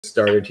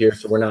started here,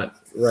 so we're not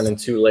running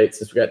too late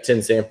since we got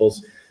 10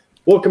 samples.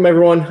 Welcome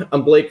everyone.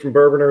 I'm Blake from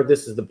Bourbonr.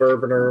 This is the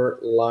Bourbonr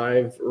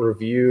live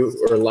review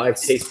or live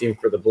tasting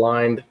for the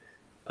blind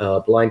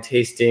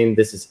tasting.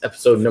 This is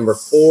episode number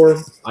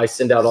 4. I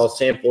send out all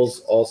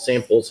samples. All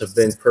samples have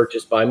been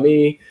purchased by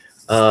me.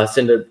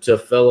 Send it to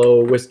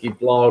fellow whiskey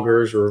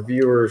bloggers,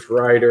 reviewers,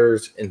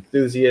 writers,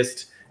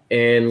 enthusiasts,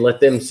 and let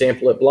them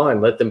sample it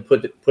blind. Let them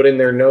put in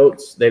their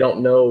notes. They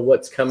don't know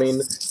what's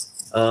coming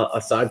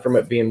aside from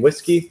it being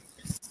whiskey.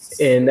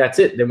 And that's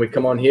it. Then we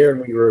come on here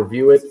and we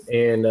review it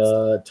and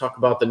talk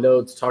about the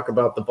notes, talk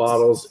about the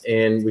bottles,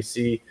 and we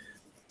see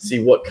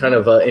what kind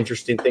of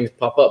interesting things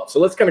pop up.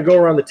 So let's kind of go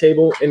around the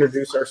table,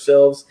 introduce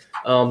ourselves.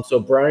 So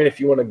Brian, if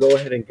you want to go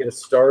ahead and get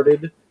us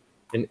started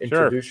and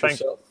introduce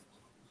yourself.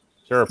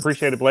 Sure.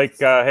 Appreciate it, Blake.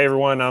 Hey,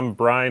 everyone. I'm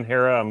Brian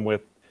Haara. I'm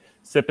with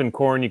Sippin'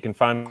 Corn. You can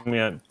find me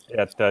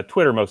at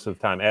Twitter most of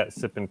the time, at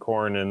Sippin'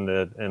 Corn, and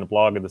a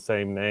blog of the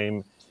same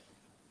name.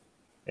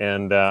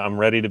 And I'm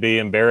ready to be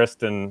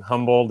embarrassed and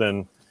humbled.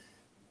 And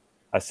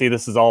I see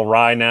this is all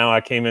rye now. I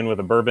came in with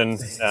a bourbon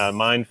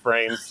mind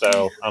frame,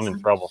 so I'm in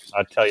trouble.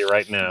 I'll tell you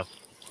right now.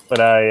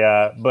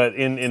 But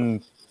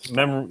in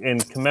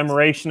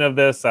commemoration of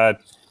this, I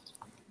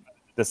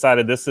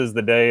decided this is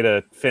the day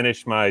to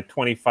finish my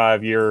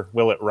 25-year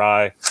Willet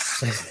Rye,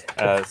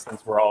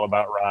 since we're all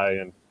about rye.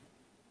 And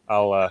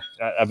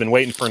I've been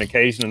waiting for an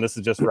occasion, and this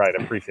is just right.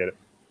 I appreciate it.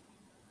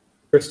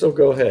 Crystal,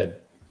 go ahead.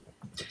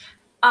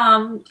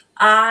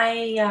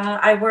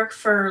 I work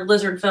for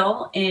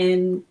Lizardville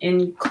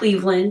in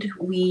Cleveland.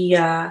 We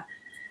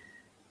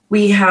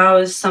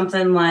house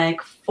something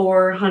like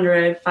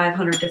 400,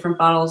 500 different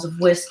bottles of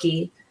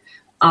whiskey.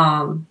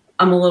 I'm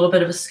a little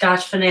bit of a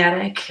Scotch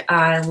fanatic.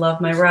 I love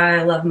my rye.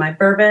 I love my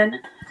bourbon.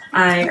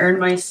 I earned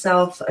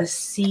myself a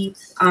seat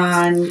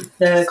on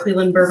the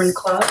Cleveland Bourbon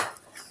Club.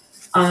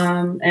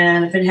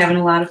 And I've been having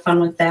a lot of fun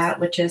with that,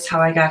 which is how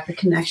I got the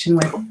connection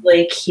with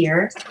Blake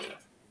here.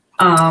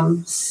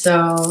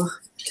 So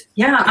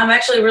yeah, I'm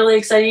actually really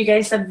excited you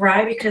guys said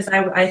rye because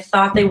I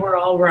thought they were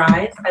all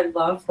ryes. I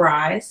love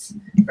ryes,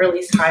 or at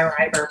least high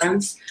rye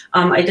bourbons.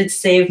 I did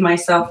save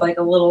myself like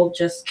a little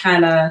just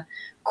kind of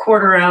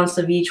quarter ounce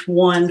of each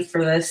one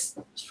for this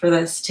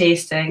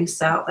tasting.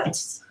 So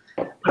that's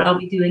what I'll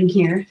be doing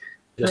here.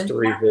 Just to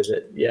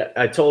revisit. Yeah,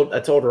 I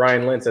told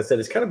Ryan Lentz, I said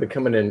it's kind of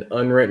becoming an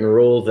unwritten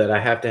rule that I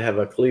have to have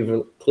a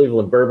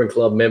Cleveland Bourbon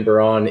Club member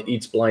on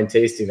each blind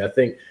tasting. I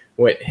think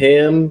went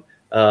him,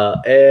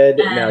 Ed,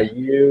 now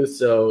you.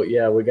 So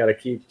yeah, we got to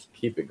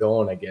keep it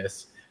going, I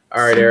guess.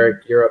 All right,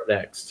 Eric, you're up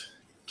next.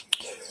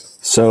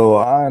 So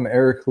I'm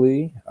Eric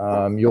Lee.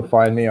 You'll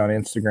find me on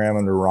Instagram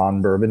under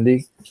Ron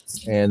Burgundy,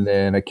 and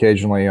then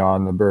occasionally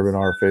on the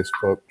Bourbonr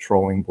Facebook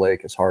trolling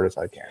Blake as hard as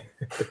I can.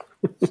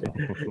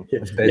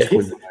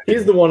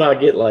 He's the one I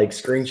get like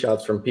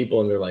screenshots from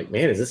people, and they're like,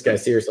 "Man, is this guy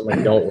serious?" I'm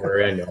like, "Don't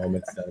worry, I know him.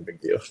 It's not a big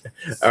deal."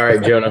 All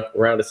right, Jonah,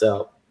 round us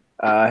out.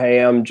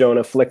 Hey, I'm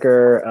Jonah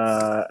Flicker.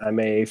 I'm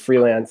a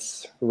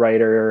freelance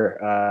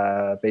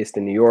writer based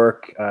in New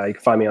York. You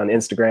can find me on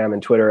Instagram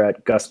and Twitter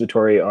at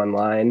Gustatory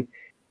Online.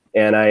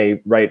 And I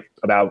write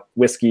about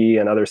whiskey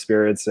and other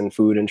spirits and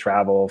food and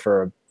travel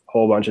for a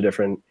whole bunch of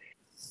different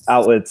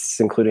outlets,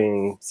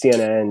 including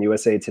CNN,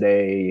 USA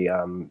Today,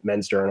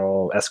 Men's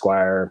Journal,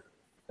 Esquire,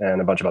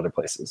 and a bunch of other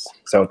places.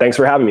 So thanks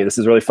for having me. This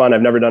is really fun.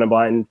 I've never done a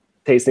blind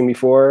tasting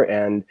before,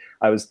 and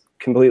I was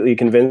completely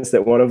convinced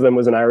that one of them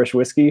was an Irish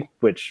whiskey,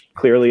 which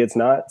clearly it's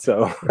not.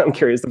 So I'm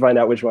curious to find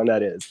out which one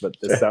that is, but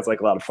this sounds like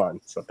a lot of fun.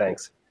 So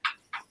thanks.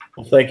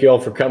 Well, thank you all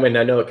for coming.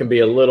 I know it can be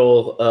a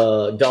little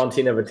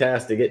daunting of a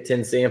task to get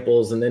 10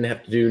 samples and then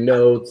have to do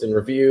notes and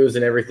reviews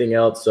and everything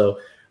else. So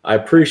I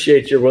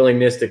appreciate your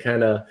willingness to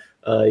kind of,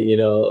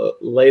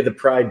 lay the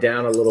pride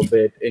down a little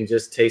bit and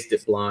just taste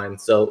it blind.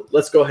 So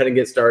let's go ahead and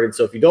get started.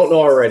 So if you don't know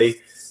already,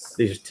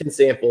 these are 10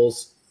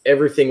 samples.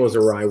 Everything was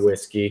a rye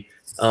whiskey.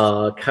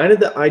 Kind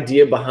of the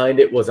idea behind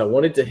it was I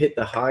wanted to hit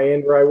the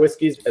high-end rye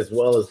whiskeys as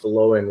well as the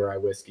low-end rye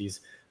whiskeys.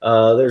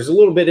 There's a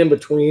little bit in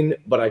between,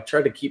 but I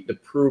try to keep the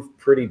proof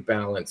pretty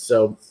balanced.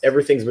 So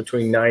everything's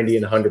between 90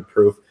 and 100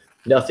 proof,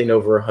 nothing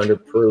over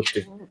 100 proof.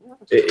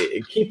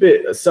 Keep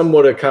it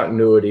somewhat a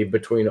continuity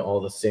between all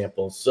the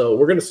samples. So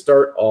we're going to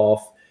start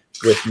off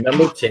with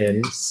number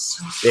 10.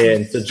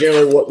 And so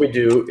generally what we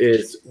do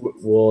is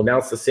we'll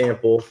announce the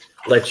sample,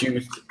 let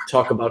you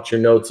talk about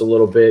your notes a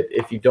little bit.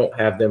 If you don't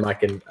have them, I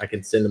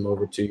can send them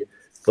over to you.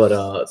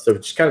 But so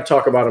just kind of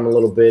talk about them a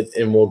little bit,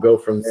 and we'll go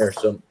from there.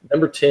 So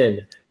number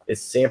 10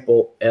 is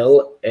sample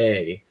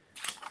LA,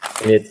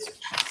 and it's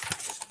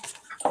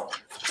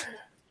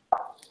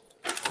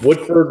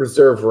Woodford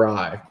Reserve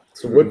Rye.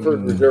 So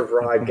Woodford Reserve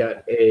Rye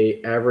got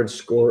a average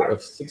score of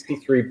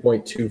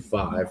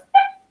 63.25.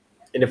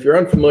 And if you're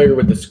unfamiliar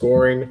with the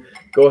scoring,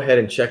 go ahead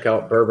and check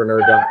out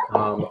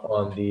bourbonr.com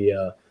on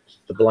the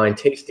blind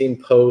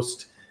tasting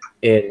post,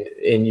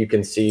 and you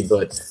can see.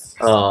 But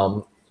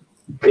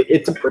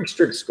it's a pretty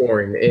strict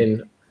scoring.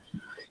 And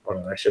hold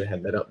on, I should have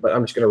had that up, but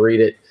I'm just going to read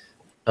it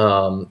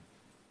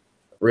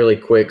really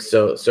quick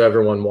so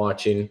everyone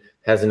watching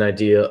has an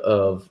idea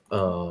of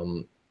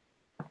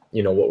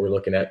you know, what we're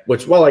looking at.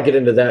 Which, while I get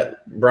into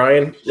that,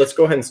 Brian, let's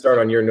go ahead and start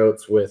on your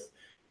notes with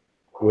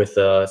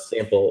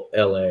sample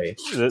LA.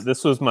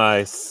 This was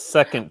my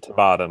second to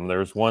bottom.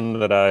 There's one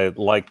that I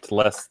liked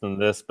less than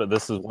this, but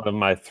this is one of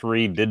my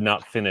 3 did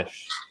not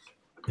finish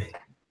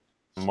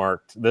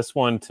marked. This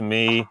one, to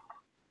me,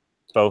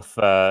 both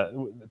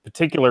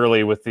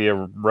particularly with the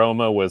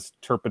aroma, was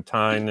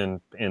turpentine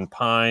and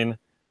pine.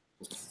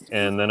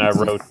 And then I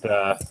wrote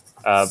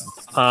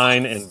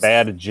pine and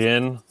bad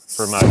gin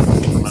for my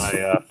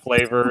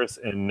flavors,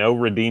 and no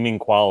redeeming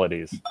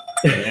qualities.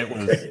 And it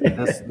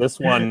was this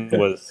one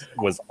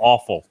was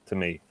awful to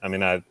me. I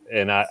mean, I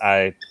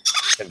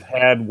have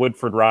had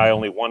Woodford Rye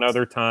only one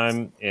other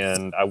time,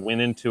 and I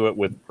went into it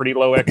with pretty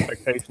low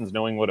expectations,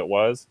 knowing what it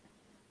was,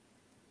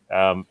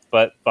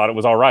 but thought it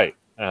was all right.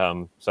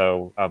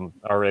 So I'm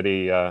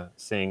already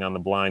seeing on the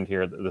blind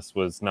here that this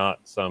was not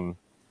some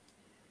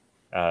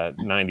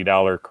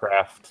 $90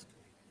 craft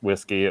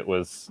whiskey. It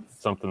was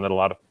something that a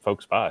lot of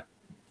folks buy.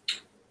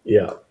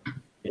 Yeah,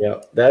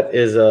 that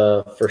is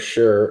for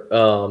sure.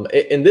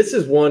 And this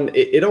is one,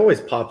 it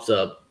always pops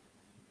up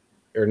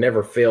or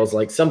never fails.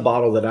 Like some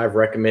bottle that I've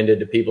recommended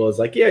to people is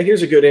like, yeah,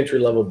 here's a good entry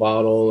level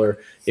bottle, or,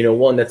 you know,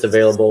 one that's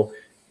available,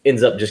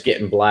 ends up just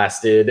getting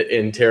blasted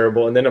and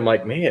terrible. And then I'm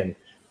like, man,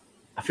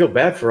 I feel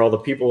bad for all the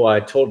people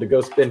I told to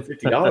go spend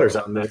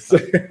 $50 on this.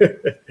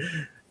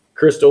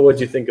 Crystal,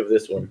 what'd you think of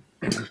this one?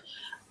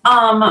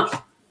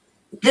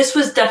 This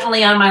was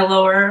definitely on my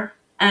lower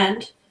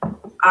end.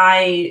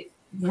 I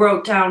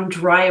wrote down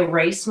dry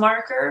erase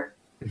marker,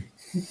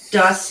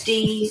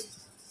 dusty,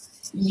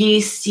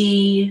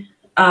 yeasty.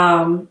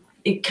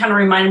 It kind of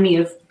reminded me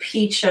of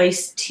peach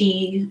iced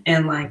tea,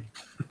 and like,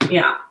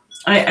 yeah,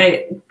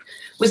 I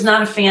was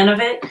not a fan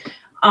of it.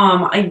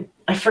 I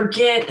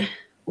forget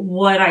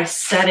what I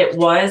said it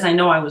was. I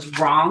know I was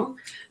wrong,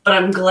 but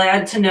I'm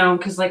glad to know,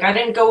 because like I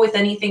didn't go with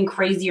anything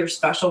crazy or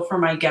special for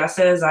my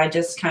guesses. I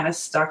just kind of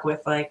stuck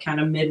with like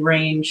kind of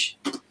mid-range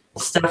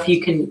stuff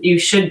you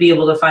should be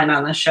able to find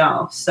on the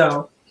shelf.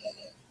 So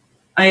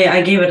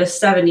I gave it a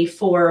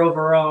 74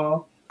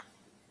 overall.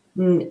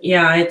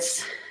 Yeah,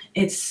 it's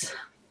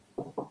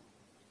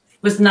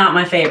was not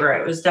my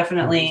favorite. It was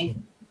definitely.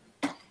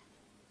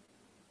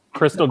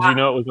 Crystal, do you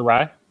know it was a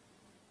rye?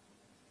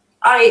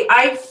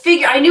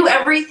 I knew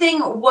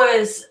everything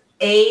was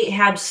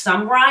had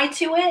some rye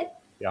to it.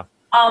 Yeah.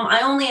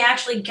 I only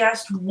actually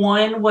guessed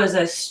one was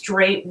a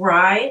straight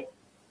rye.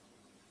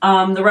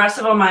 The rest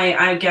of them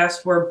I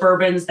guessed were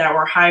bourbons that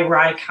were high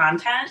rye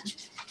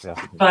content. Yeah.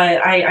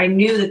 But I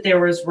knew that there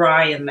was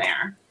rye in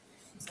there.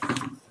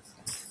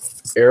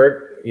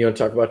 Eric, you want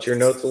to talk about your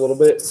notes a little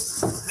bit?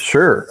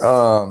 Sure.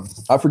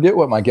 I forget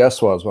what my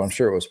guess was, but I'm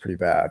sure it was pretty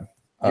bad.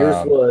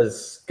 Yours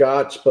was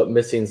Scotch, but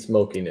missing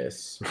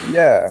smokiness.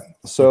 Yeah.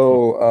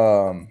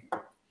 So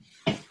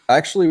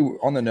actually,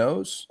 on the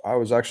nose, I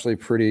was actually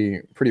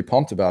pretty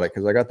pumped about it,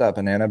 because I got that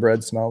banana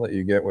bread smell that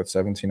you get with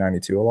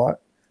 1792 a lot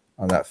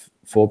on that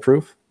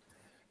foolproof.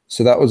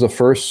 So that was the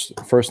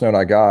first note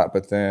I got.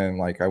 But then,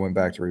 like, I went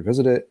back to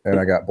revisit it, and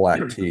I got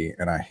black tea,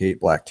 and I hate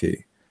black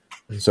tea.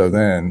 So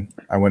then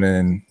I went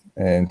in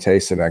and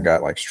tasted. I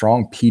got like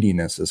strong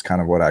peatiness is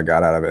kind of what I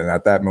got out of it. And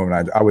at that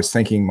moment, I was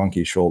thinking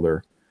monkey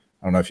shoulder.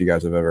 I don't know if you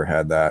guys have ever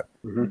had that.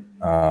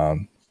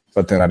 Mm-hmm.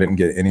 But then I didn't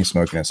get any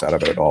smokiness out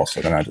of it at all. So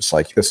then I just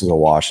like, this is a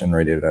wash, and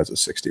rated it as a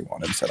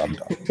 61 and said, I'm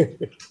done.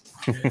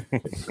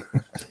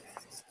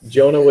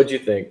 Jonah, what'd you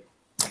think?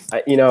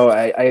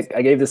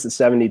 I gave this a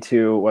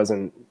 72. It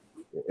wasn't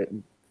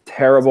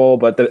terrible,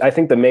 but I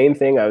think the main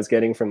thing I was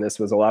getting from this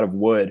was a lot of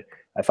wood.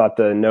 I thought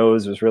the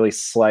nose was really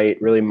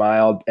slight, really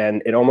mild,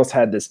 and it almost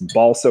had this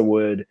balsa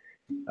wood,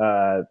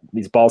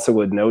 these balsa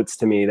wood notes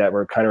to me that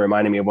were kind of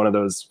reminding me of one of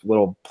those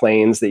little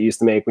planes that you used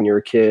to make when you were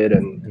a kid,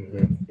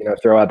 and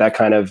throw out that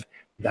kind of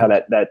how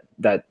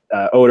that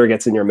odor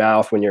gets in your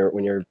mouth when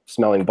you're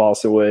smelling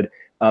balsa wood.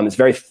 It's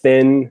very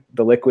thin,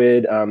 the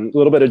liquid, a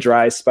little bit of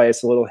dry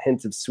spice, a little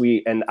hint of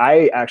sweet. And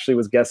I actually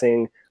was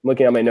guessing,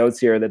 looking at my notes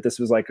here, that this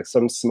was like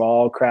some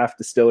small craft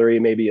distillery,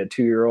 maybe a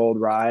 2-year-old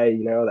rye.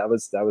 That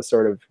was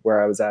sort of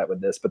where I was at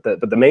with this. But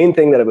the main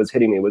thing that it was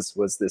hitting me was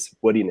this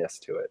woodiness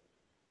to it.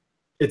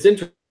 It's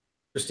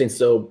interesting.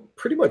 So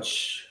pretty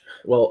much,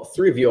 well,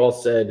 3 of you all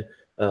said,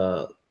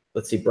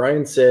 let's see,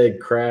 Brian said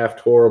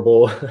craft,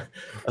 horrible.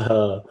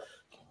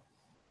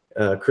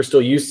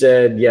 Crystal, you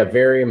said, yeah,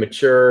 very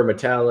immature,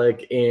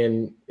 metallic,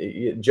 and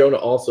Jonah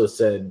also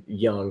said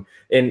young.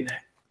 And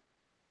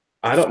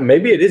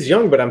maybe it is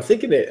young, but I'm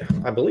thinking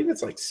I believe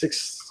it's like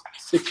six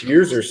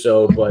years or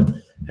so. But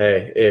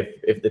hey,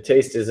 if the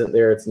taste isn't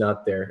there, it's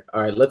not there.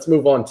 All right, let's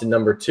move on to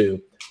number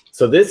 2.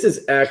 So this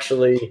is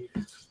actually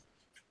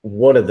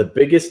one of the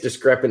biggest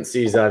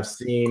discrepancies I've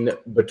seen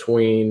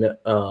between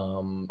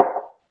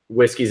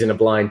whiskeys in a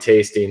blind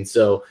tasting.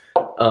 So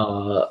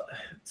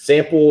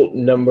sample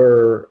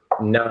number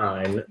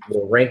 9,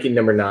 well, ranking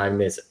number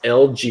 9 is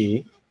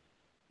LG,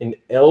 and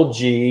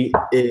LG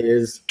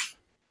is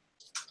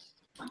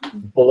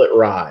Bullet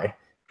Rye,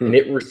 and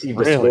it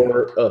received a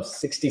score of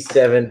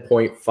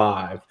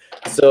 67.5.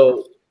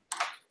 So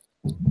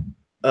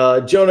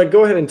Jonah,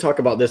 go ahead and talk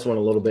about this one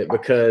a little bit,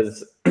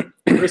 because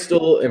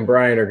Crystal and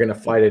Brian are going to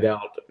fight it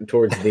out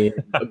towards the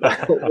end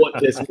about what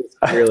this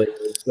really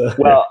is.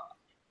 Well,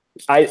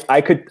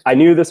 I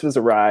knew this was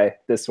a rye.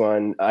 This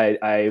one,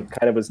 I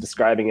kind of was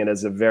describing it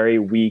as a very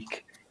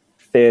weak,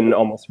 thin,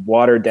 almost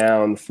watered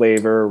down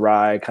flavor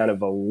rye, kind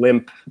of a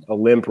limp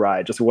rye.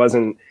 It just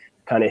wasn't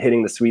kind of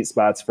hitting the sweet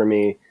spots for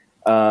me.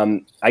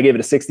 I gave it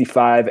a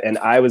 65, and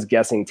I was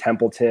guessing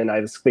Templeton.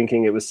 I was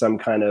thinking it was some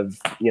kind of,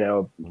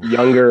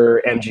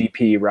 younger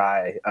MGP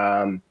rye.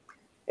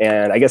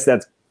 And I guess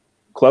that's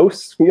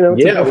close,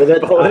 Yeah, well,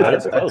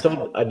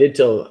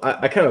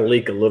 I kind of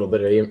leak a little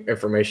bit of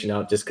information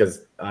out just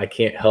because I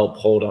can't help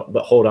hold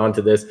on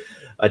to this.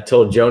 I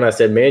told Jonah, I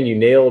said, man, you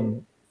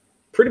nailed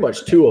pretty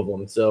much 2 of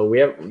them. So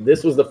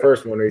this was the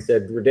first one where he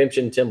said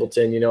Redemption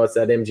Templeton, it's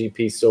that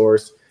MGP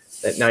source,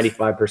 that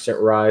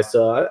 95% rye.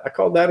 So I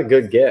called that a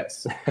good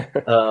guess.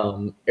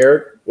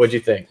 Eric, what'd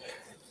you think?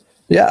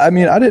 Yeah, I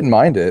mean, I didn't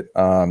mind it.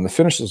 The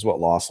finish is what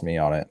lost me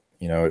on it.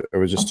 It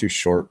was just too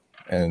short,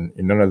 and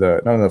none of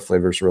the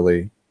flavors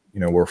really,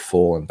 were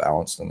full and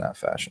balanced in that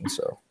fashion.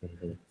 So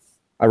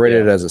I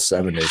rated it as a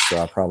 70.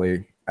 So I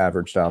probably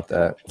averaged out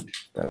that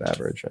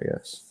average, I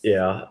guess.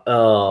 Yeah.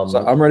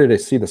 So I'm ready to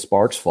see the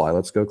sparks fly.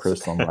 Let's go,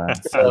 Crystal.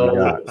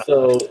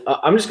 So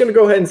I'm just going to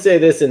go ahead and say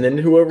this, and then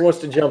whoever wants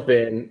to jump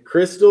in.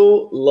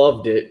 Crystal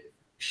loved it.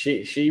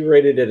 She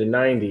rated it a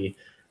 90.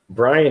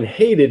 Brian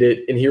hated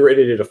it, and he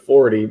rated it a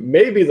 40.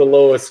 Maybe the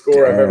lowest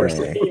score I've ever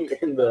seen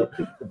in the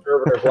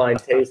Bourbonr Blind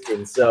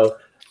Tasting. So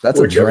that's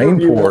a drain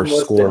pour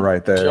score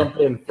right there. Jump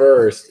in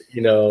first,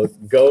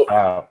 go.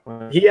 Wow.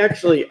 He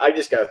actually, I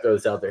just got to throw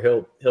this out there.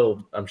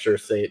 He'll, I'm sure,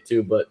 say it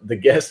too. But the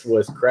guest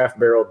was Craft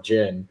Barrel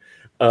Gin,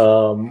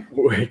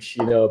 which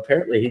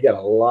apparently he got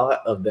a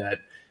lot of that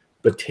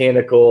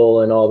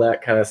botanical and all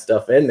that kind of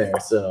stuff in there.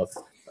 So,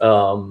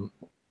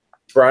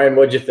 Brian,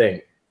 what'd you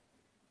think?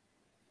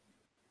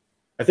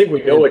 I think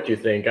we know what you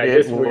think. I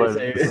guess well,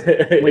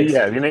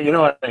 yeah,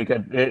 what I think.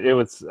 It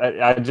was.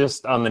 I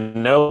just on the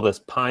nose, this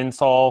pine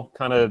sol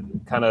kind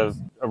of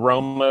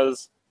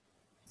aromas.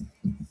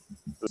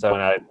 So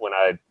when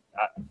I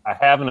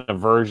have an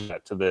aversion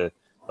to the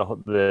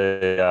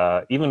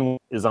even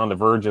is on the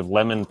verge of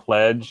lemon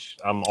pledge.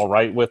 I'm all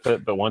right with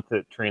it, but once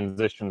it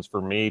transitions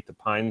for me to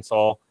pine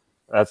sol,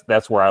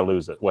 that's where I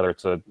lose it. Whether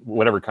it's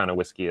whatever kind of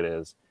whiskey it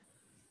is,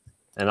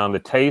 and on the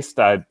taste,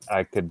 I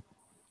could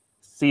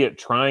see it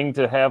trying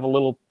to have a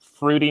little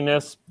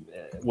fruitiness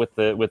with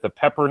the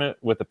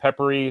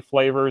peppery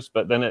flavors,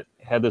 but then it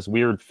had this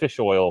weird fish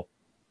oil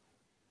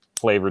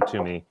flavor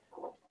to me.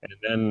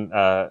 And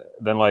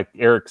then like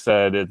Eric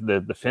said,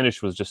 the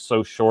finish was just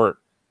so short.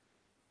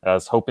 I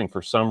was hoping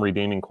for some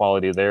redeeming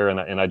quality there,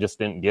 and I just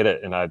didn't get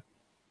it. And I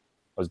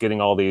was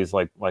getting all these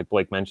like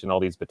Blake mentioned, all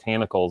these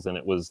botanicals, and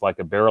it was like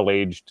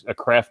a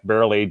craft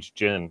barrel aged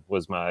gin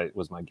was my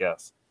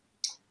guess.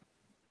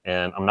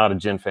 And I'm not a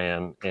gin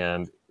fan,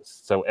 and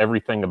so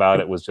everything about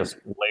it was just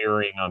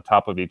layering on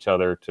top of each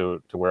other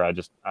to where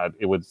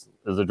it was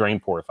a drain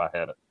pour if I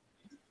had it.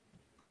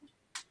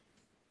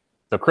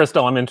 So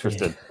Crystal, I'm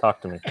interested.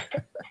 Talk to me.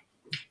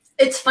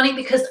 It's funny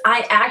because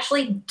I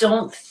actually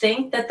don't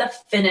think that the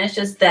finish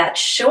is that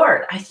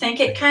short. I think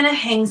it kind of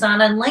hangs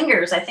on and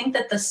lingers. I think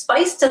that the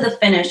spice to the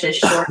finish is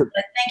short. But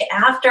I think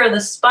after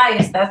the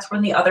spice, that's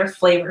when the other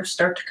flavors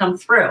start to come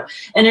through.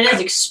 And it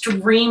is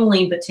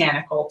extremely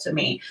botanical to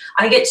me.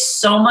 I get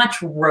so much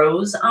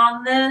rose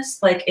on this.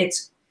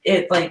 It's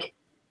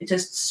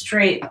just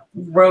straight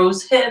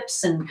rose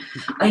hips. And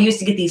I used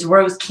to get these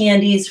rose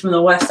candies from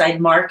the West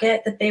Side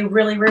Market that they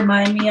really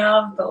remind me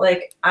of. But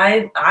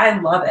I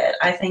love it.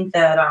 I think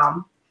that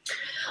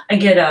I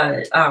get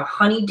a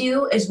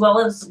honeydew as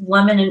well as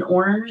lemon and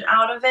orange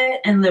out of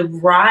it. And the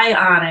rye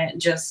on it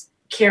just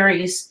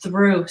carries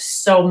through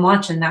so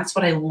much. And that's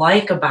what I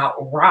like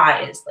about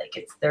rye is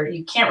it's there.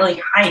 You can't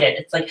really hide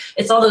it.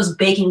 It's all those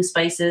baking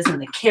spices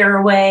and the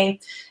caraway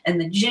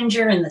and the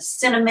ginger and the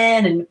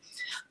cinnamon, and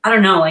I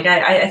don't know,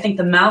 I think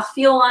the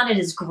mouthfeel on it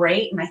is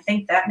great, and I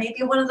think that may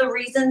be one of the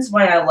reasons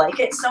why I like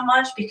it so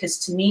much, because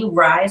to me,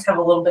 ryes have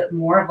a little bit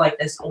more of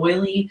this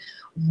oily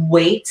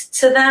weight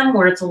to them,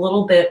 where it's a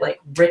little bit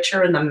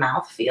richer in the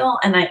mouthfeel,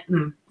 and I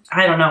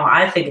don't know,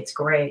 I think it's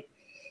great.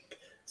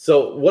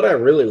 So what I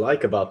really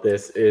like about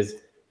this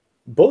is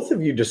both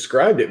of you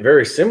described it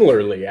very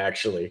similarly,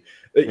 actually,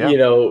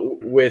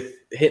 with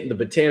hitting the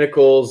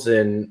botanicals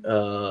and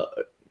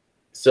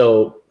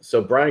So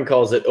Brian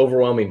calls it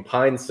overwhelming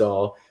pine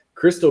sol.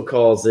 Crystal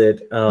calls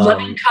it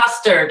lemon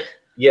custard.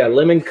 Yeah,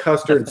 lemon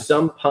custard,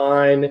 some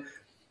pine,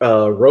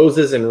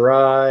 roses and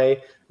rye,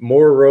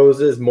 more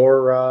roses,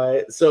 more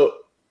rye. So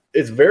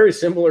it's very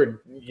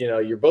similar.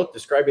 You're both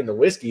describing the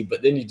whiskey,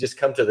 but then you just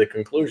come to the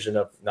conclusion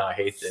of, "No, I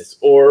hate this,"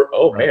 or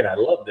 "Oh man, I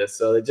love this."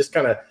 So it just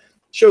kind of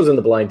shows in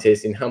the blind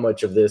tasting how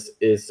much of this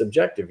is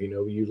subjective.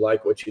 You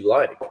like what you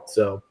like.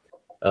 So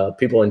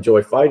people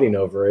enjoy fighting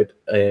over it,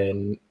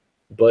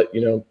 but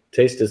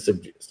taste is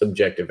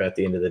subjective at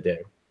the end of the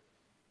day.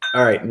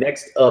 All right,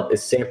 next up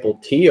is sample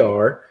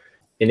TR,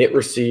 and it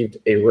received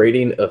a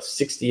rating of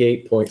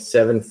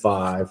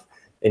 68.75.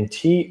 And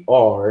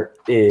TR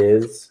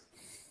is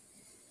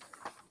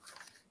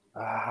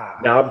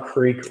Knob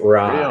Creek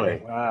Rye.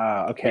 Really?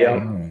 Wow. Okay.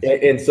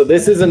 Yeah. And so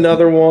this is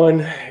another one,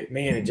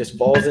 man, it just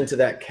falls into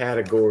that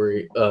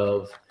category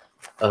of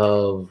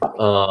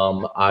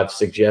I've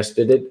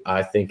suggested it.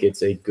 I think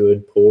it's a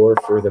good pour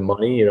for the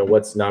money. You know,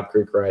 what's Knob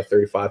Creek Rye,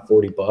 35,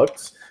 40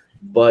 bucks,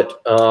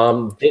 but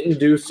didn't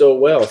do so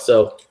well.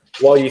 So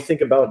while you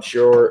think about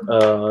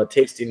your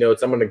tasting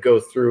notes, I'm going to go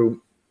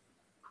through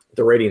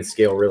the rating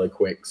scale really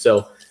quick.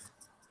 So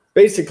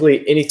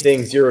basically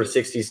anything 0 to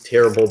 60 is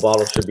terrible.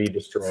 Bottle should be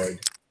destroyed.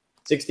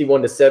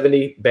 61 to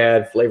 70,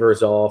 bad, flavor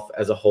is off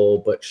as a whole,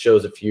 but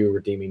shows a few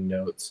redeeming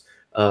notes.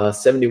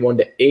 71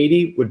 to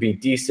 80 would be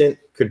decent.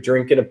 Could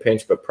drink in a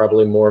pinch, but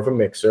probably more of a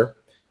mixer.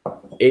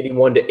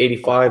 81 to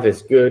 85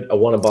 is good. I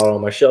want a bottle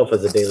on my shelf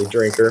as a daily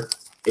drinker.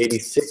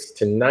 86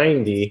 to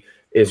 90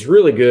 is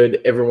really good.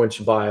 Everyone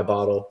should buy a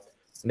bottle.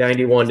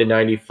 91 to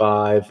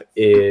 95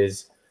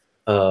 is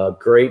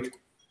great.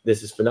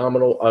 This is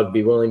phenomenal. I'd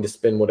be willing to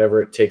spend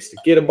whatever it takes to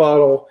get a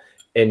bottle.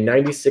 And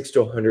 96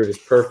 to 100 is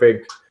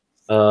perfect.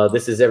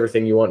 This is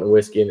everything you want in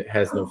whiskey, and it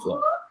has no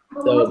flaw.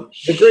 So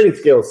the grading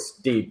scale is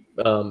steep.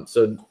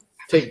 So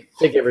take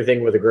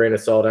everything with a grain of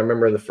salt. I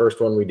remember the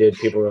first one we did,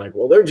 people were like,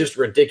 well, they're just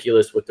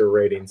ridiculous with their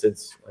ratings.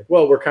 It's like,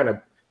 well, we're kind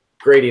of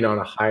grading on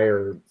a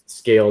higher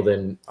scale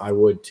than I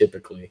would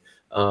typically.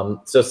 So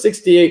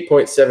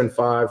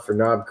 68.75 for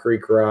Knob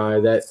Creek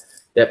Rye.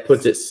 That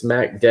puts it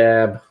smack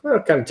dab,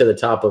 well, kind of to the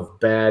top of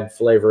bad.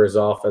 Flavor is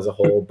off as a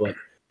whole, but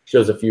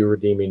shows a few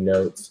redeeming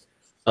notes.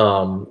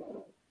 So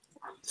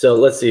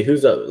let's see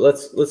who's up.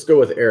 Let's go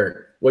with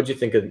Eric. What'd you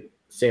think of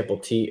sample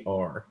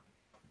TR?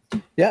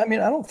 Yeah, I mean,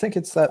 I don't think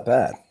it's that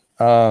bad.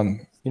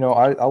 You know,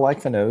 I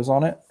like the nose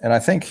on it, and I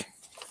think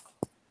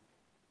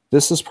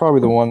this is probably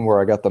the one where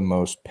I got the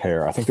most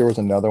pear. I think there was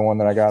another one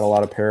that I got a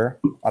lot of pear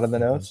out of the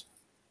nose,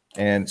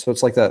 and so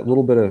it's like that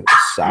little bit of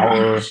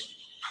sour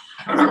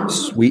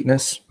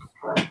sweetness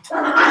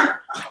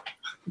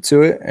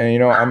to it. And you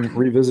know, I'm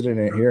revisiting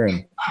it here,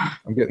 and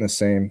I'm getting the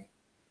same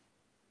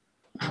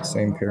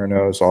pear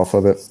nose off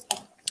of it.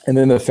 And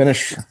then the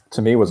finish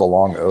to me was a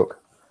long oak.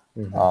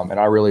 And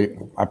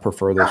I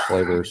prefer those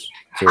flavors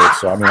to it.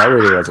 So I mean, I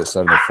rated it as a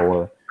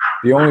 7-4.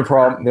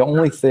 The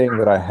only thing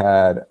that I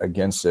had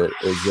against it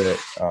is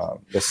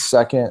that the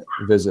second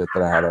visit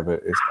that I had of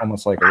it is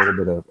almost like a little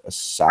bit of a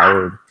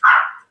soured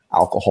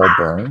alcohol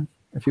burn,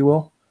 if you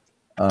will,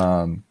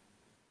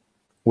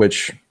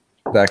 which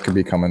that could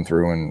be coming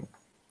through in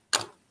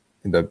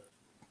the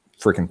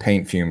freaking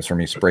paint fumes from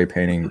me spray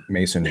painting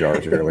mason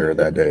jars earlier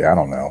that day. I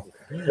don't know,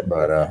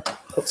 but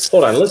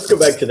hold on, let's go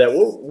back to that.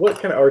 What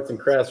kind of arts and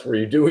crafts were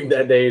you doing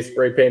that day?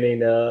 Spray painting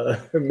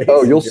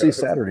mason you'll jars? see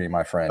Saturday,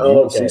 my friend. Oh, You'll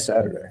okay. see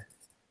Saturday.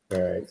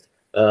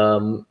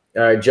 All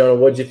right, Jonah,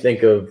 what'd you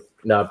think of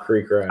Knob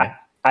Creek Rye?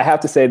 I have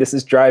to say, this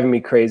is driving me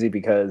crazy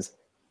because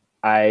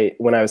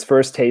when I was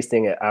first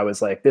tasting it, I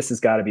was like, this has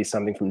got to be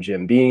something from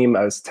Jim Beam.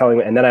 I was telling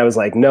him, and then I was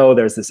like, no,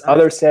 there's this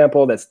other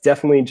sample that's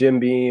definitely Jim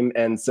Beam.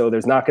 And so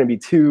there's not going to be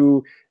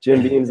two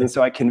Jim Beams. And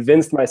so I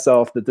convinced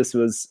myself that this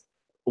was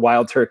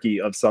Wild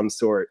Turkey of some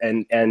sort.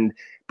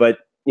 But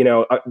you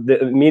know, the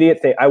immediate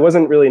thing, I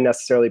wasn't really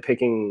necessarily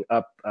picking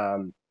up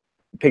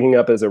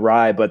as a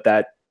rye, but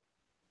that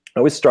I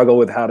always struggle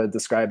with how to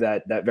describe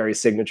that very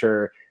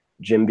signature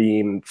Jim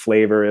Beam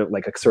flavor,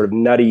 like a sort of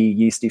nutty,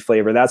 yeasty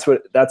flavor. That's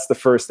the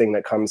first thing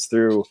that comes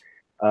through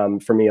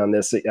for me on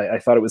this. I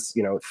thought it was,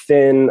 you know,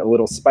 thin, a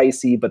little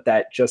spicy, but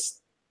that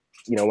just,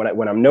 you know,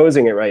 when I'm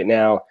nosing it right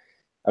now,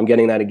 I'm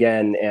getting that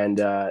again,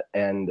 and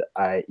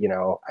I, you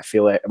know, I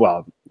feel like,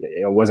 well,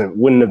 it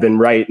wouldn't have been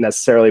right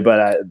necessarily,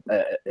 but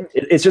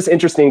it's just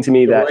interesting to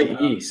me that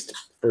right yeast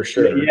for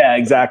sure. Yeah,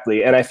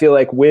 exactly. And I feel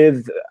like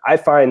I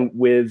find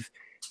with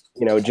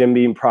you know, Jim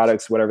Beam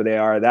products, whatever they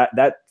are,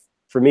 that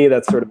for me,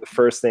 that's sort of the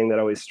first thing that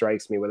always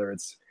strikes me, whether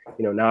it's,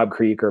 you know, Knob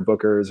Creek or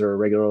Booker's or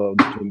regular old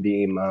Jim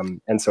Beam.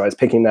 And so I was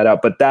picking that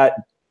up, but that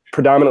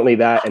predominantly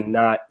that, and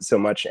not so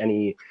much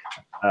any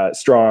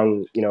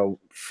strong, you know,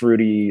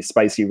 fruity,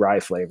 spicy rye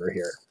flavor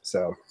here.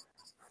 So.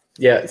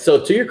 Yeah.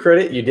 So to your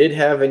credit, you did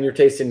have in your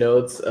tasting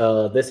notes,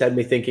 this had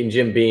me thinking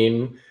Jim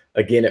Beam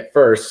again at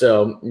first.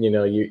 So, you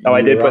know,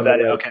 I did put that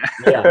in. Okay.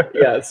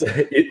 Yeah. So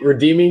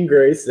redeeming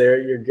grace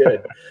there. You're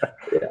good.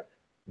 Yeah.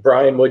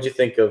 Brian, what'd you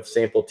think of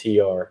sample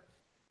TR?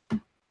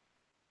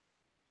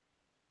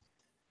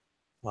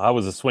 Well, I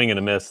was a swing and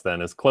a miss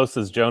then. As close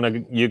as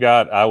Jonah you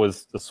got, I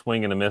was a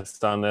swing and a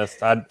miss on this.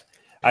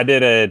 I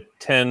did a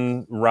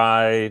 10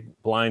 rye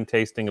blind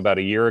tasting about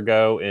a year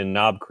ago, and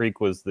Knob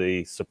Creek was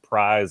the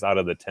surprise out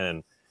of the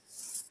 10.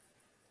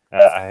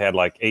 I had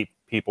like 8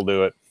 people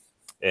do it,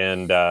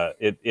 and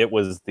it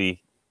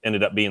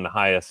ended up being the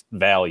highest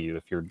value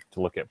if you're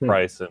to look at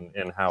price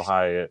and how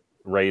high it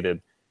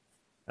rated.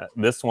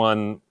 This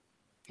one,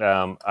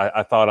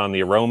 I thought on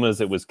the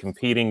aromas, it was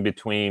competing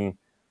between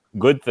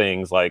good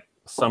things like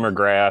summer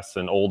grass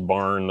and Old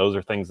Barn. Those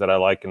are things that I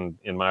like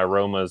in my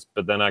aromas.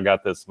 But then I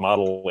got this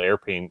model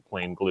airplane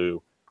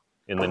glue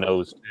in the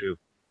nose too,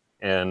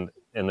 and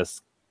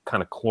this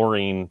kind of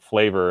chlorine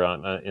flavor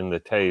in the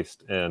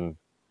taste. And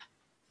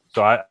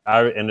So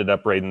I ended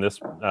up rating this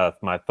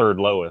my third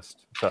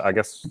lowest. So I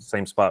guess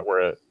same spot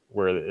where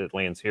it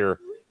lands here.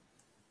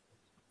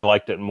 I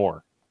liked it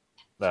more,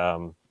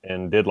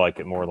 and did like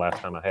it more last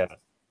time I had it.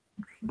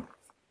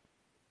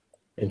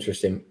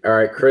 Interesting. All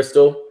right,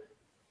 Crystal,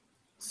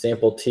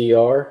 sample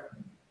TR.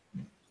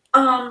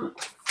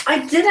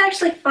 I did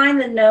actually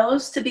find the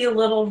nose to be a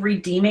little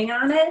redeeming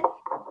on it.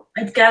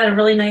 It's got a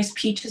really nice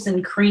peaches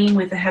and cream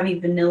with a heavy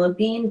vanilla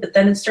bean, but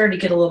then it started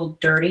to get a little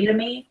dirty to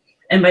me.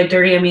 And by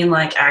dirty, I mean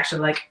like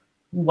actually like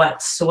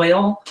wet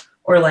soil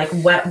or like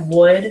wet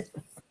wood.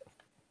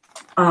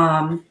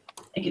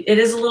 It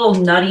is a little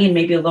nutty and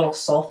maybe a little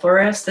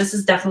sulfurous. This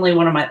is definitely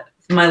one of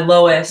my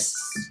lowest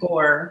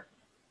score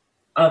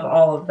of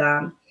all of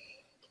them.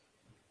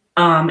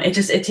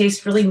 It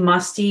tastes really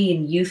musty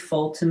and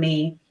youthful to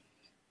me.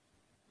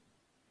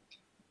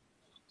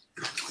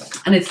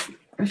 And it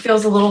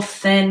feels a little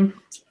thin.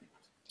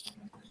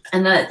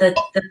 And the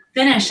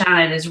finish on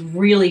it is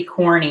really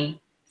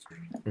corny.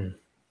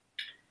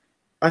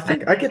 I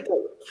think I get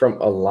that from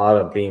a lot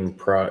of bean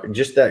product,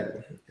 just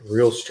that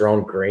real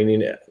strong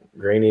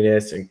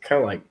graininess, and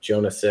kind of like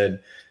Jonah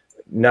said,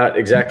 not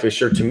exactly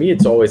sure. To me,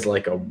 it's always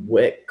like a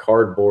wet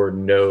cardboard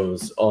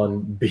nose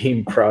on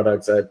bean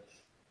products. I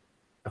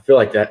feel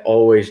like that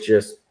always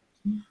just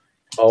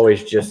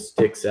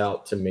sticks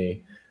out to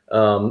me,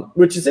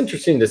 which is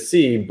interesting to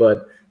see.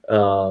 But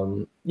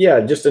yeah,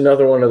 just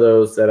another one of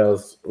those that I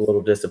was a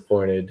little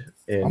disappointed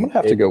in. I'm gonna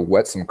have to go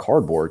wet some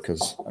cardboard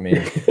because I mean,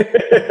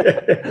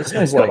 this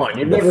is like on,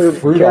 you've never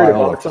fruit carried a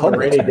aisle box on a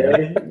rainy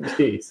day.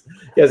 Jeez,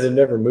 you guys have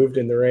never moved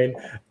in the rain.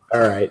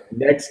 All right,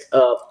 next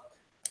up,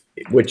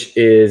 which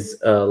is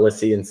let's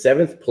see, in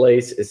 7th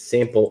place is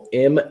sample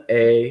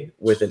MA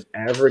with an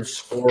average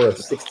score of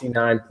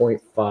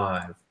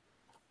 69.5.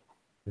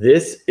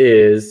 This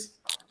is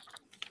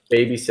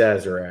Baby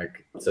Sazerac.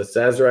 It's a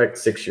Sazerac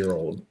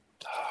 6-year-old.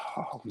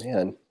 Oh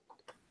man.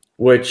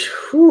 Which,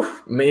 whew,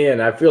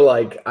 man, I feel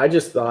like I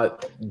just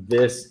thought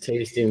this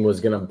tasting was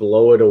going to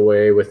blow it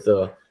away with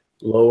the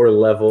lower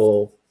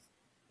level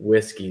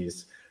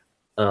whiskeys.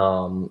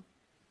 But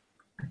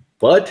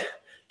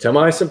to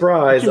my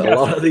surprise, a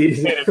lot of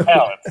these.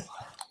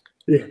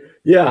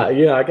 Yeah,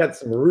 I got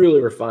some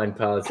really refined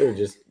palates. They're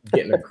just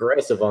getting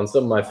aggressive on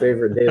some of my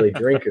favorite daily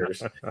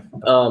drinkers.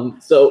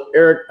 So,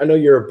 Eric, I know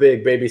you're a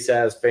big Baby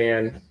Saz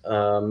fan,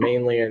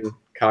 mainly in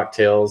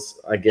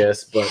cocktails, I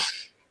guess, but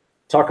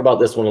talk about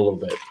this one a little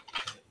bit.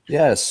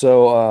 Yeah,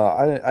 so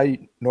I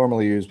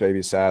normally use Baby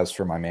Saz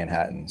for my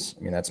Manhattans.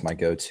 I mean, that's my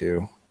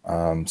go-to.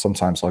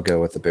 Sometimes I'll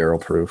go with the barrel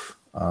proof,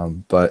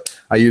 but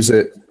I use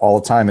it all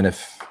the time. And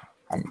if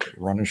I'm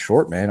running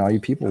short, man, all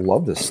you people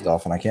love this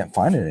stuff, and I can't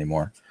find it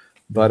anymore.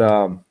 But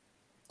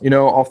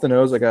off the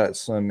nose, I got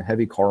some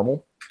heavy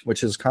caramel,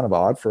 which is kind of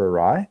odd for a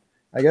rye,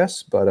 I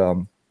guess. But I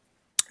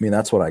mean,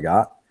 that's what I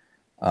got.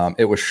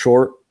 It was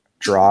short,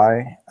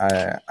 dry.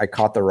 I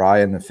caught the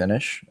rye in the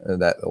finish,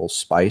 that little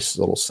spice,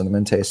 little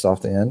cinnamon taste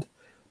off the end,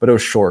 but it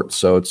was short,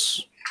 so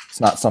it's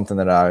not something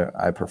that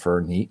I prefer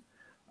neat.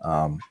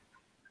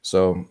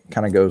 So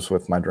kind of goes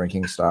with my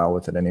drinking style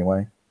with it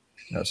anyway.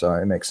 So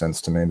it makes sense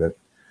to me that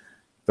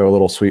throw a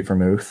little sweet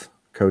vermouth,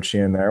 coachy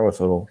in there with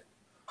little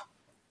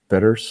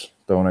bitters,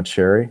 throwing a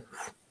cherry.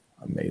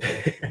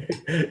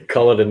 Amazing.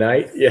 Call it a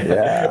night.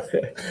 Yeah.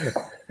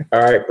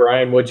 All right,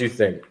 Brian, what'd you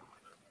think?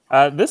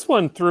 This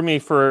one threw me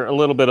for a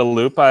little bit of a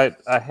loop. I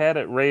had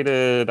it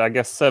rated, I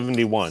guess,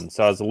 71,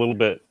 so I was a little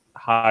bit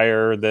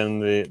higher than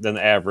the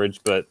average,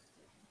 but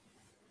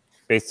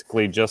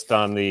basically just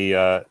on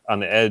the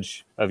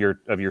edge of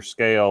your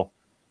scale.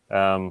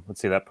 Let's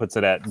see, that puts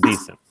it at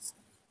decent.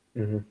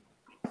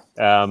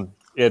 Mm-hmm.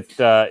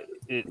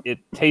 It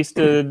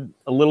tasted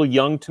a little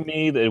young to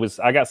me.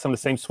 I got some of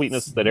the same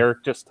sweetness that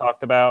Eric just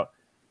talked about,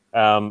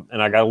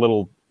 and I got a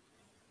little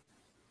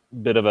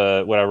bit of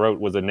what I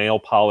wrote was a nail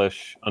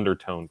polish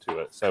undertone to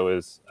it.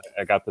 So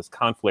I got this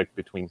conflict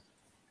between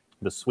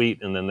the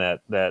sweet and then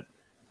that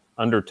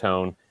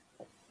undertone,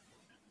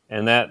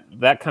 and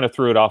that kind of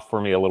threw it off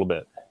for me a little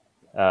bit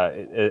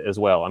as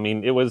well. I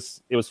mean, it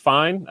was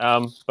fine,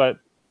 but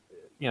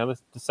the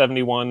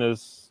 71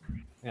 is,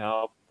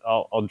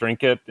 I'll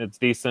drink it. It's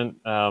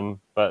decent,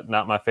 but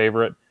not my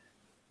favorite.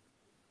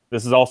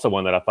 This is also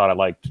one that I thought I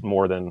liked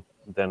more than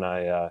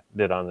I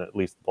did on at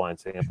least the blind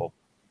sample.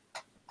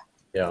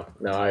 Yeah,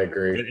 no, I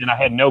agree. And I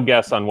had no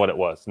guess on what it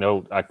was.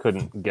 No, I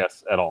couldn't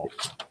guess at all.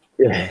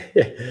 Yeah.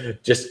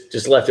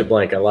 Just left it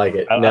blank. I like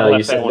it. Now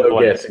you said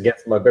no guess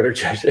against my better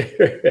judgment.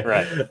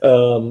 Right.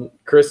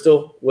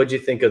 Crystal, what'd you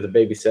think of the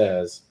Baby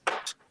Saz?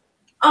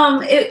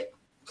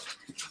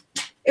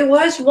 It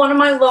was one of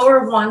my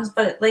lower ones,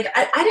 but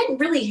I didn't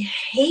really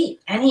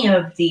hate any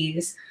of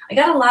these. I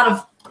got a lot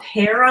of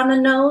pear on the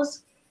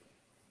nose,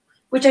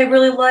 which I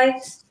really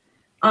liked.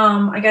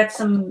 I got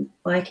some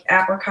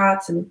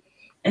apricots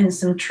and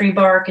some tree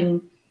bark,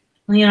 and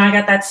I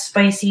got that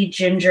spicy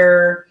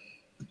ginger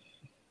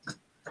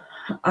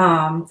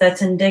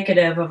that's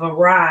indicative of a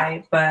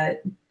rye.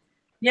 But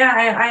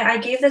yeah, I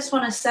gave this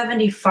one a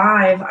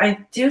 75.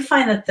 I do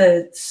find that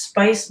the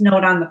spice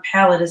note on the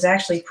palate is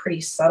actually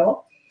pretty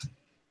subtle.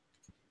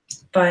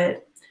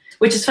 but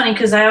which is funny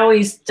because I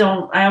always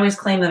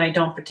claim that I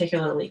don't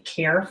particularly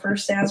care for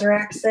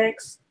Sazerac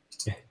 6.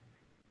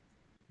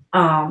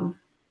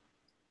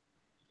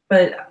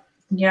 But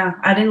yeah,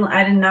 I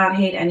did not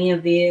hate any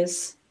of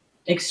these.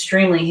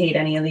 Extremely hate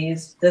any of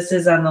these. This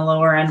is on the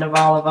lower end of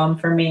all of them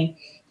for me.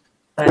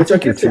 But Which I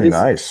think too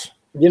nice.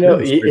 You know,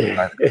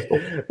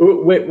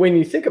 when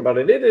you think about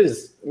it, it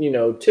is, you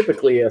know,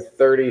 typically a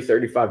 $30,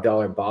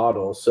 $35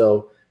 bottle.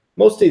 So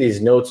most of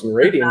these notes and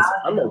ratings,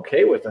 I'm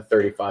okay with a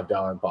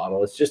 $35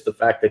 bottle. It's just the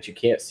fact that you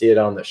can't see it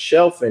on the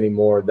shelf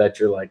anymore that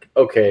you're like,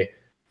 okay,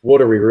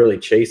 what are we really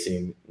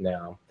chasing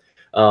now?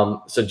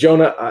 So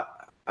Jonah,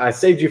 I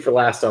saved you for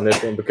last on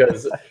this one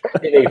because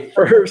in a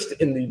first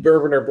in the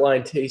Bourbonr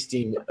Blind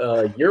Tasting,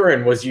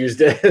 urine was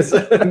used as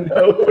a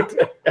note.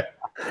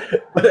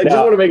 But I just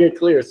want to make it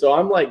clear. So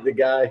I'm like the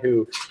guy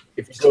who,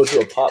 if you go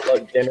to a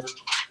potluck dinner,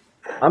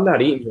 I'm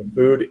not eating your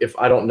food if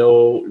I don't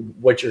know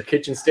what your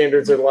kitchen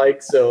standards are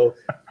like. So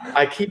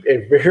I keep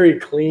it very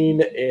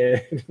clean,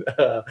 and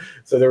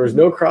so there was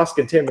no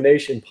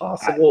cross-contamination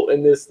possible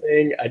in this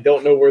thing. I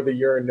don't know where the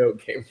urine note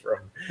came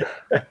from.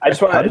 I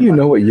just want. How do you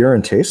know what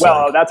urine tastes like?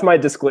 Well, that's my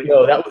disclaimer.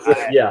 No, that was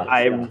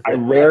I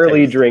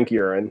rarely drink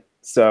urine,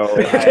 so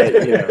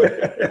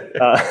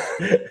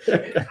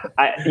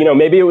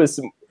maybe it was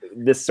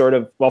this sort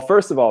of, well,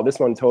 first of all, this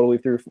one totally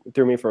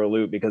threw me for a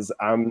loop because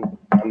I'm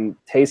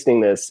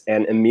tasting this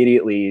and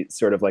immediately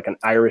sort of like an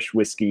Irish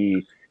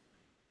whiskey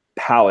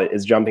palate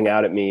is jumping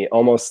out at me,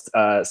 almost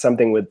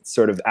something with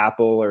sort of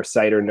apple or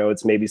cider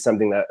notes, maybe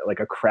something that like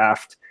a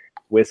craft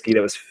whiskey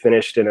that was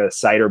finished in a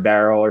cider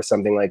barrel or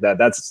something like that.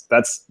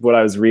 That's what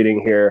I was reading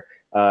here.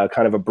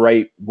 Kind of a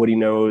bright woody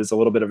nose, a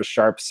little bit of a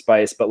sharp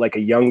spice, but like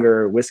a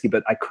younger whiskey.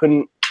 But I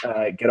couldn't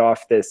get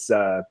off this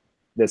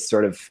this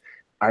sort of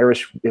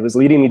Irish. It was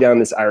leading me down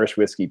this Irish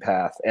whiskey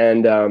path,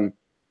 and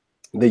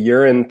the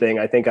urine thing.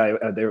 I think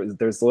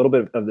there's a little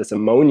bit of this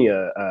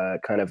ammonia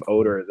kind of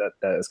odor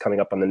that is coming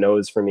up on the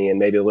nose for me, and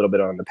maybe a little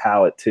bit on the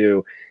palate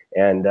too.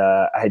 And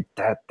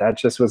that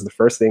just was the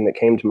first thing that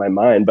came to my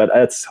mind. But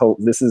I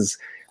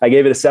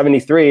gave it a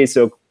 73,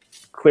 so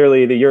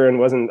clearly the urine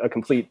wasn't a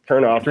complete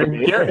turnoff for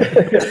me.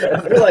 I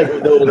feel like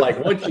though,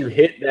 like once you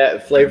hit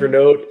that flavor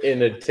note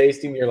in a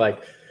tasting, you're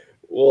like,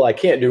 well, I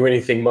can't do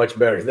anything much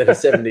better than a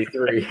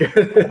 73.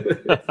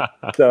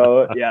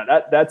 So yeah,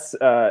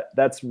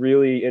 that's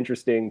really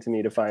interesting to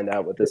me to find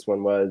out what this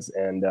one was,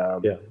 and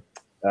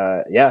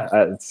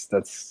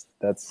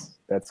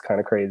that's kind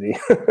of crazy.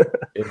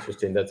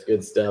 Interesting. That's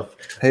good stuff.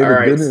 Hey, the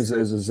good news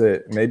is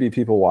that maybe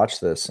people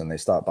watch this and they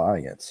stop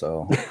buying it.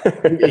 So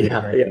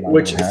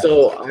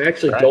so I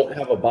actually don't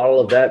have a bottle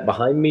of that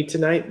behind me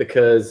tonight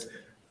because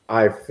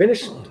I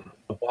finished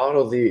a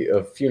bottle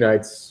a few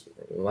nights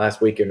last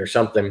weekend or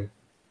something.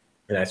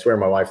 And I swear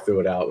my wife threw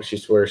it out. She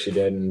swears she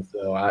did, and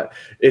so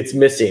it's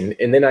missing.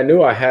 And then I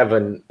knew I have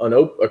a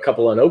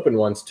couple unopened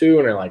ones too,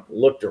 and I like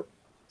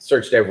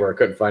searched everywhere, I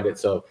couldn't find it.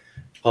 So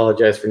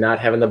apologize for not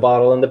having the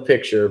bottle in the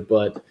picture,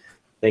 but I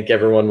think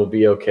everyone will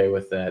be okay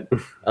with that.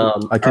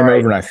 I came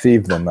over and I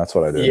thieved them. That's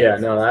what I did. Yeah,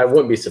 no, I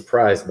wouldn't be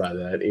surprised by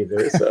that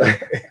either.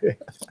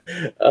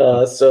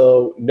 So,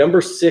 so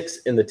number 6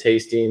 in the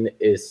tasting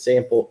is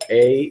sample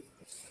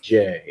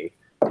AJ.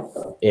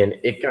 And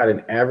it got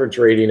an average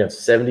rating of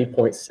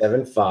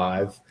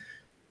 70.75,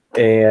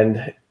 and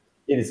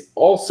it is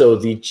also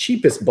the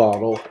cheapest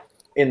bottle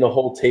in the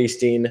whole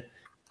tasting.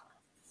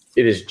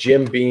 It is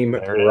Jim Beam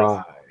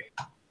Rye.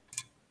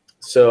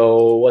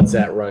 So what's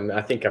that run?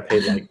 I think I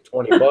paid like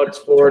 $20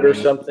 for it or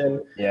something.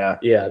 Yeah,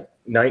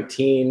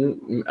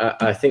 19.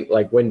 I think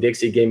like Winn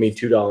Dixie gave me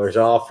 $2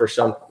 off for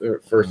some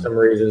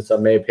reason, so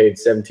I may have paid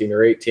 17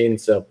 or 18.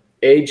 So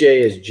AJ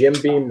is Jim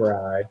Beam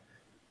Rye.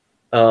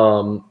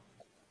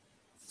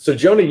 So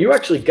Jonah, you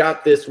actually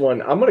got this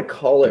one. I'm going to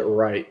call it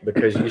right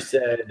because you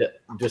said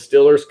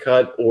Distiller's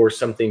Cut or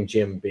something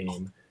Jim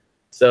Beam.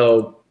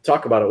 So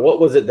talk about it.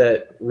 What was it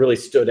that really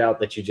stood out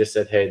that you just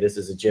said, hey, this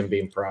is a Jim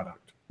Beam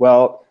product?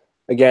 Well,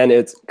 again,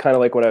 it's kind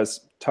of like what I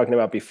was talking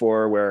about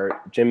before, where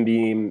Jim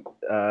Beam,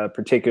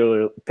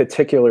 particularly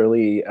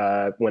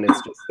when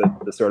it's just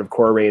the sort of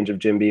core range of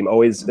Jim Beam,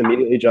 always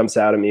immediately jumps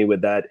out at me with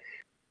that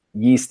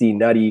yeasty,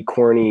 nutty,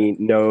 corny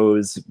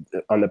nose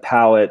on the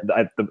palate.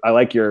 I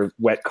like your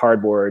wet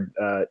cardboard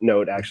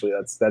note. Actually,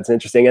 that's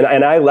interesting, and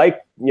I like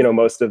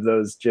most of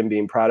those Jim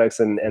Beam products,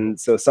 and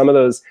so some of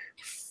those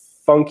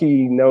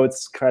funky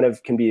notes kind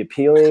of can be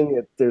appealing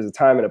if there's a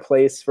time and a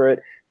place for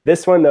it.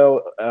 This one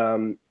though,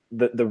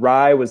 the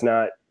rye was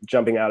not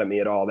jumping out at me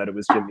at all that it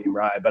was Jim Beam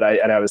rye, but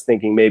I was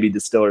thinking maybe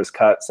Distiller's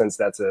Cut since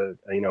that's a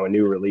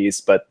new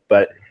release, but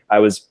I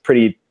was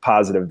pretty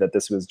positive that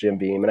this was Jim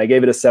Beam, and I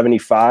gave it a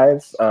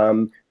 75,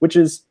 which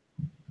is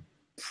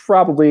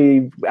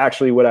probably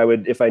actually what I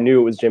would, if I knew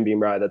it was Jim Beam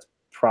rye, that's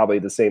probably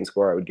the same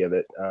score I would give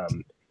it.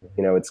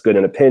 It's good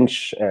in a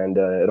pinch, and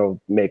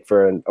it'll make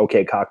for an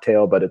okay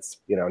cocktail, but it's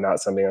not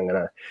something I'm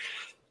gonna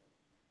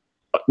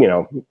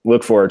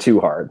look for too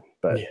hard.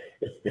 But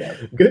yeah.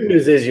 Good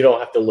news is you don't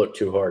have to look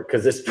too hard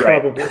because it's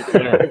probably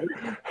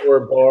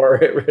every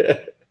bar.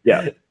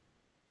 Yeah.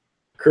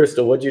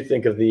 Crystal, what'd you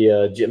think of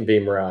the Jim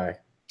Beam rye?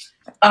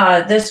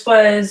 This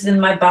was in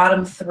my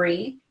bottom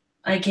 3.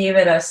 I gave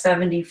it a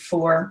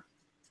 74.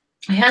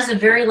 It has a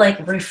very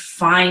like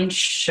refined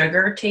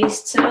sugar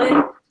taste to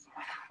it,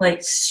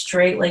 like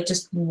straight, like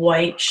just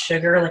white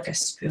sugar, like a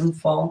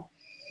spoonful.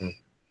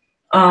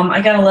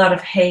 I got a lot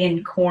of hay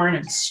and corn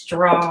and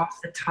straw off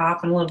the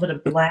top and a little bit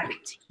of black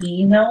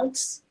tea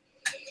notes.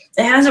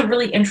 It has a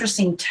really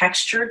interesting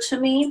texture to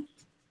me.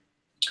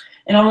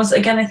 And almost,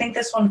 again, I think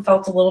this one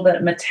felt a little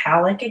bit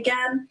metallic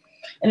again.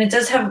 And it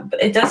does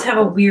have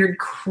a weird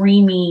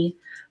creamy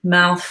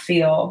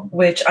mouthfeel,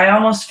 which I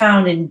almost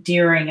found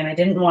endearing, and I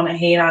didn't want to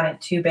hate on it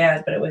too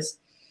bad, but it was,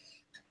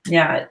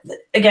 yeah,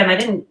 again, I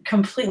didn't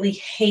completely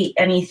hate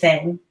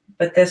anything,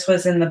 but this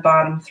was in the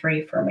bottom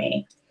 3 for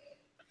me.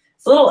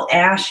 It's a little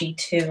ashy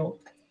too,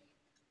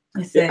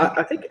 I think. Yeah,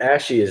 I think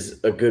ashy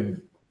is a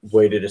good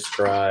way to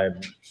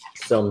describe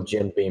some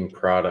Jim Beam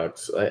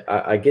products.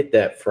 I get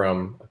that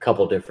from a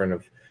couple different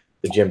of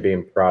the Jim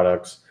Beam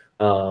products.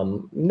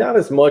 Not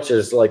as much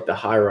as like the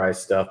high rise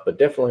stuff, but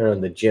definitely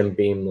on the Jim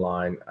Beam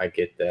line, I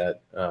get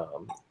that.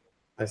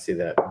 I see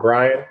that.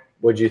 Brian,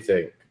 what'd you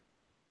think?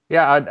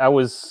 Yeah, I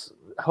was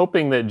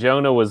hoping that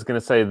Jonah was going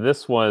to say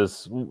this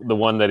was the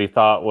one that he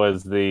thought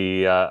was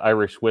the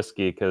Irish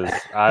whiskey, because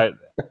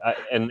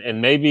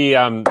and maybe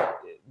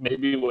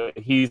what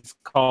he's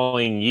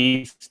calling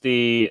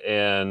yeasty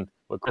and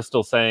what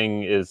Crystal's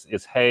saying is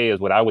hay is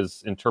what I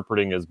was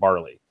interpreting as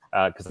barley,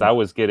 because I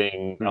was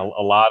getting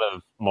a lot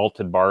of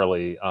malted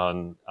barley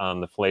on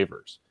the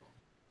flavors,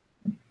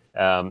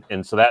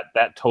 and so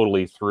that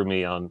totally threw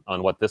me on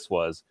what this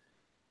was.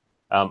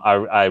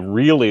 I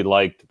really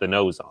liked the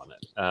nose on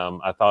it.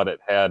 I thought it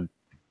had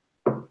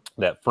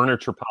that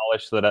furniture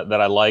polish that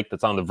I like.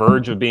 That's on the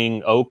verge of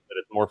being oak, but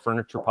it's more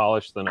furniture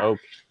polish than oak.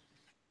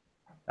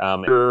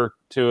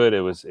 To it,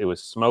 it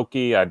was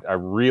smoky. I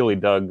really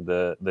dug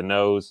the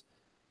nose.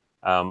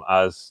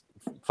 I was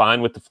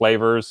fine with the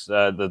flavors.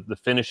 The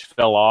finish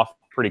fell off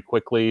pretty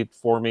quickly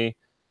for me,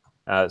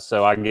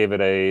 so I gave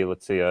it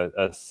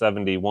a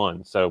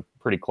 71. So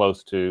pretty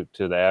close to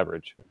the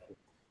average.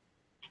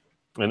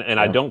 And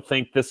I don't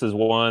think this is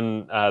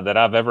one that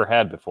I've ever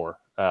had before.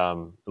 At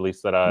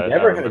least that I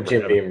never had a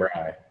Jim Beam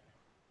rye.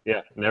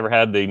 Yeah, never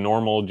had the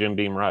normal Jim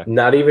Beam rye.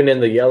 Not even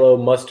in the yellow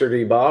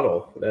mustardy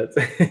bottle. That's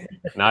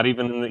not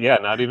even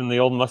the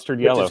old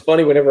mustard yellow. It's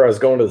funny, whenever I was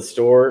going to the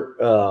store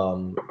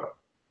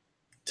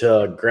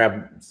to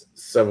grab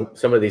some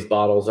of these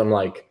bottles, I'm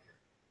like,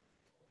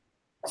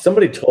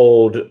 somebody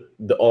told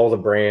all the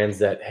brands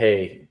that,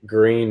 hey,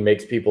 green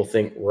makes people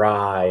think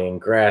rye and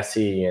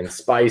grassy and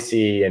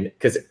spicy, and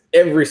because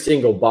every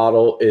single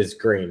bottle is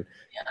green.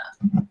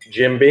 Yeah.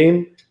 Jim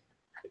Beam,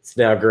 it's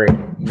now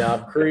green.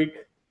 Knob Creek,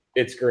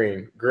 it's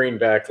green. Green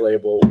back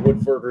label.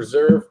 Woodford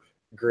Reserve,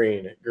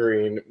 green.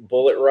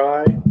 Bullet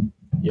Rye,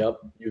 yep,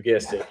 you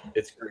guessed it.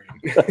 It's green.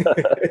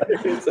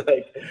 It's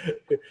like,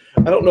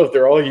 I don't know if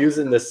they're all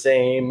using the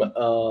same,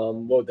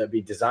 what would that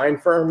be, design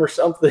firm or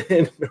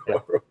something?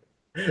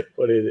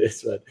 What it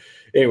is. But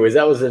anyways,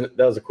 that was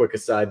a quick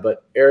aside.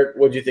 But Eric,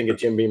 what do you think of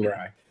Jim Beam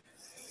rye?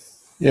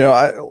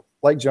 I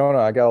like Jonah.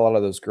 I got a lot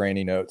of those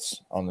grainy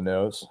notes on the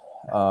nose.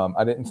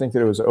 I didn't think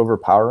that it was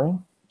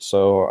overpowering,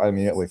 so I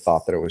immediately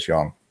thought that it was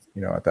young.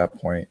 At that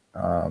point,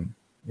 and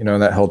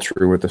that held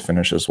true with the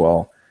finish as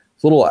well.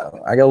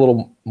 I got a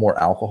little more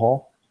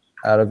alcohol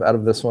out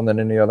of this one than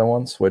any other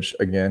ones, which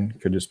again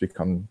could just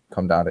come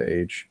down to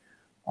age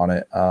on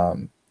it.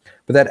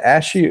 But that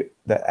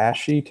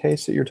ashy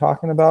taste that you're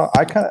talking about,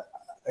 I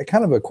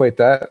kind of equate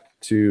that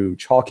to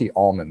chalky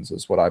almonds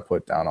is what I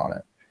put down on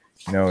it.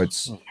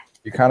 It's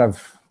you kind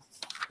of,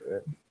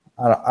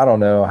 I don't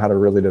know how to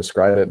really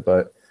describe it,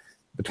 but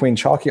between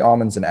chalky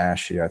almonds and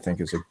ashy, I think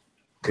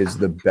is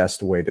the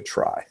best way to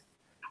try.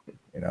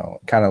 It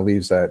kind of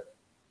leaves that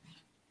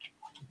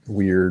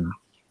weird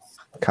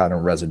kind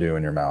of residue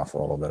in your mouth a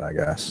little bit, I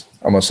guess.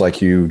 Almost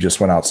like you just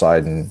went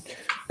outside and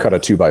cut a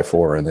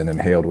 2x4 and then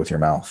inhaled with your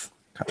mouth.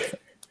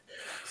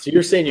 So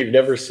you're saying you've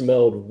never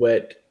smelled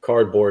wet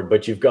cardboard,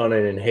 but you've gone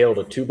and inhaled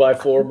a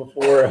 2x4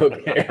 before?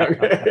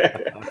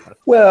 Okay.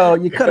 Well,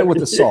 you cut it with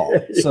the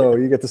salt, so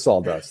you get the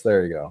sawdust.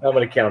 There you go. I'm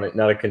going to count it.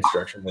 Not a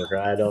construction worker.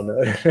 I don't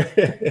know.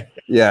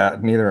 Yeah,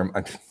 neither am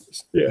I.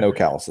 No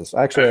calluses.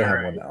 Actually, I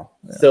have one now.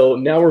 Yeah. So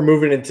now we're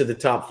moving into the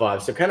top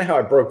 5. So kind of how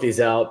I broke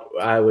these out,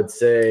 I would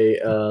say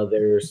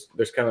there's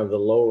kind of the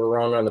lower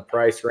rung on the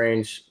price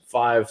range,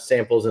 5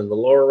 samples in the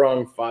lower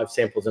rung, 5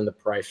 samples in the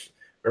price,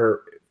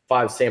 or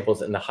 5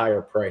 samples in the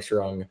higher price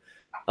rung.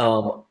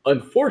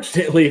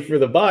 Unfortunately for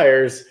the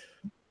buyers,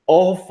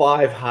 all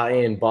 5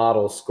 high-end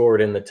bottles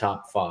scored in the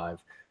top 5.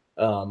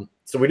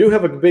 So we do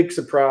have a big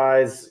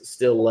surprise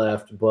still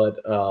left, but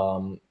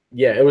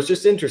yeah, it was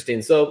just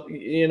interesting. So,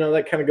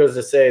 that kind of goes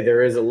to say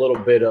there is a little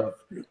bit of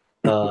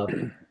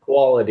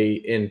quality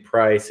in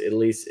price, at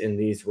least in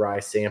these rye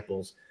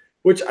samples,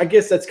 which I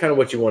guess that's kind of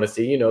what you want to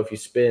see. If you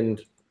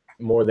spend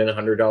more than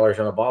 $100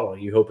 on a bottle,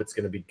 you hope it's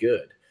going to be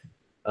good.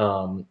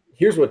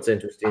 Here's what's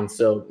interesting.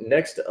 So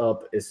next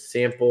up is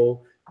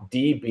sample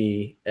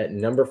DB at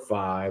number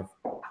 5.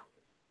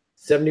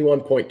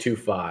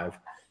 71.25.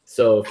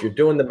 So if you're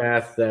doing the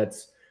math,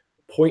 that's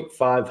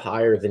 0.5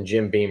 higher than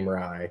Jim Beam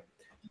rye.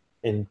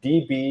 And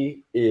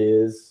DB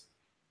is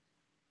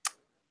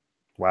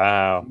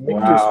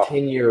Michter's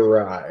 10-year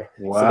rye.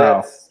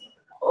 Wow.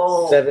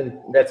 So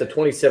that's a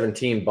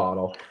 2017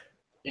 bottle.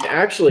 And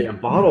actually a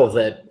bottle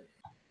that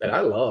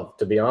I love,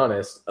 to be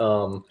honest.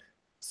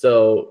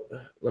 So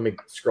let me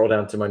scroll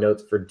down to my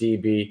notes for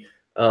DB.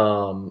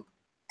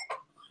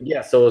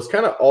 Yeah, so it's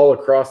kind of all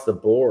across the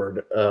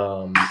board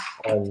on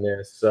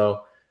this.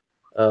 So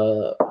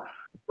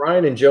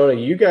Brian and Jonah,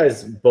 you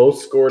guys both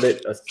scored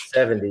it a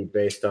 70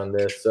 based on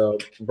this. So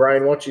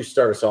Brian, why don't you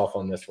start us off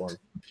on this one?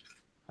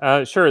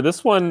 Sure.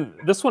 This one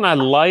I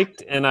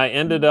liked, and I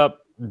ended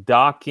up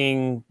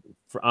docking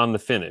on the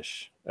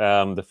finish.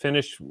 The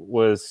finish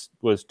was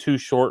too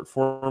short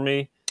for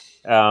me.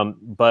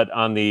 But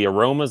on the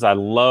aromas, I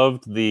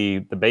loved the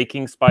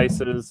baking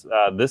spices.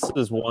 This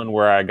is one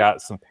where I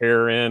got some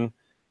pear in.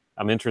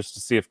 I'm interested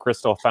to see if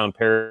Crystal found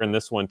pear in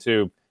this one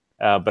too.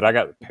 But I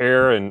got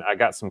pear and I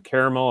got some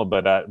caramel,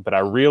 but I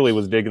really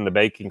was digging the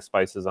baking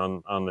spices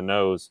on the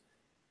nose.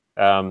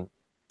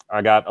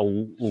 I got a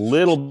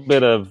little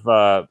bit of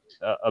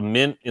a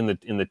mint in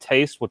the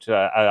taste, which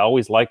I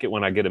always like it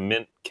when I get a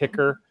mint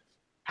kicker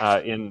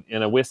in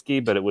a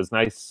whiskey. But it was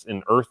nice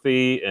and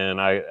earthy, and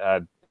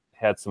I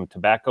had some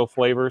tobacco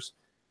flavors.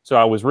 So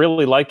I was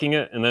really liking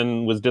it, and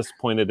then was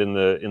disappointed in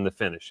the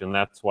finish, and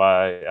that's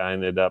why I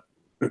ended up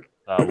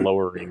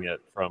lowering it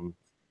from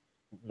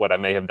what I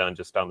may have done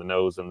just on the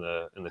nose and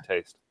the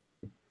taste.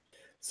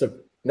 So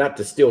not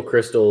to steal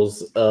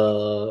Crystal's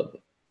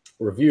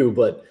review,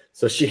 but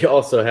so she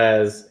also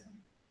has,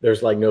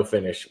 there's like no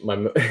finish. My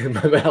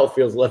mouth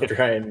feels left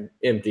dry and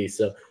empty.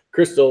 So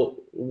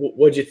Crystal,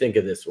 what'd you think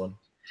of this one?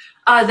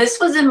 This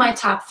was in my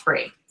top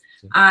 3.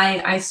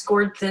 I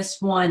scored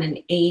this one an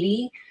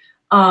 80.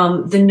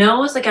 The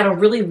nose, I got a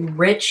really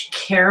rich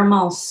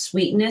caramel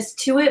sweetness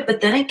to it,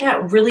 but then it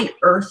got really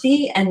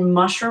earthy and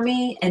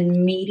mushroomy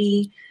and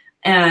meaty.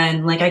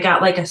 And like I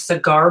got like a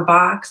cigar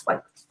box,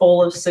 like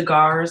full of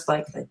cigars,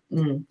 like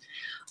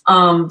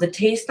the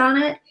taste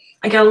on it,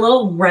 I got a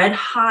little red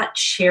hot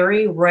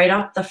cherry right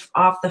off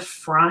the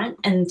front,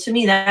 and to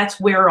me that's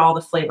where all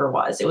the flavor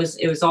was. It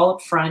was all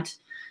up front.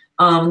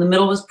 The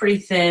middle was pretty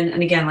thin,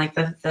 and again, like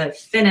the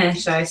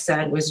finish I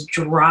said was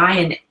dry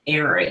and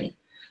airy.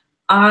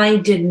 I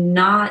did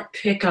not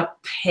pick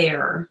up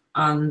pear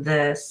on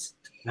this.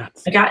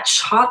 I got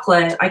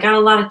chocolate. I got a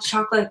lot of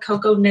chocolate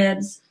cocoa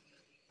nibs.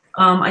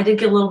 I did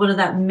get a little bit of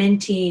that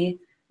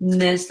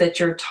mintiness that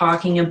you're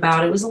talking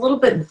about. It was a little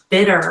bit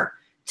bitter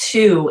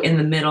too in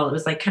the middle. It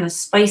was like kind of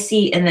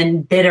spicy and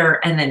then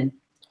bitter, and then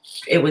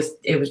it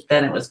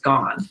was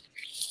gone.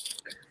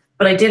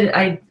 But I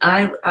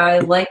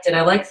liked it.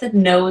 I liked the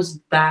nose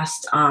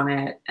best on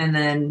it, and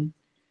then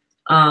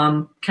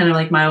kind of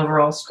like my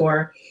overall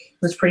score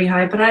was pretty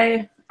high. But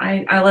I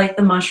like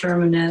the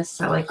mushroominess.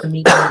 I like the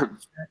meat.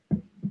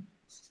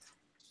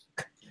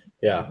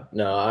 Yeah,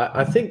 no,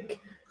 I think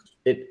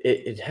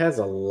it has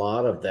a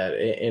lot of that,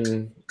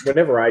 and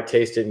whenever I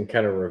taste it and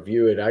kind of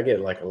review it, I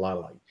get like a lot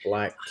of like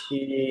black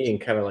tea and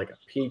kind of like a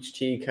peach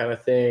tea kind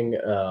of thing.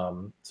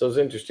 So it's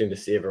interesting to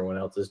see everyone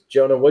else's.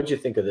 Jonah, what'd you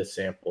think of this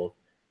sample?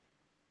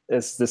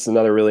 This is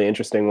another really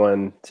interesting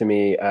one to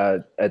me.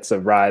 It's a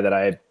rye that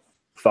I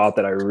thought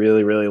that I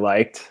really, really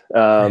liked,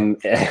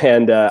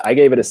 and I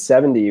gave it a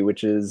 70,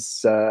 which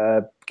is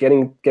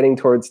getting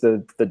towards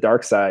the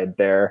dark side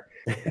there.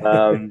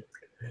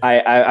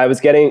 I was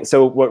getting,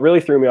 so what really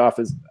threw me off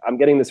is I'm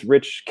getting this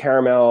rich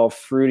caramel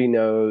fruity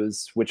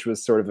nose, which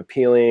was sort of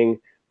appealing.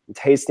 I'm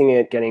tasting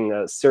it, getting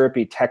a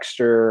syrupy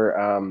texture,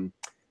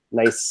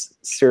 nice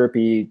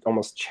syrupy,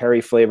 almost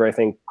cherry flavor. I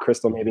think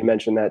Crystal maybe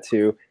mentioned that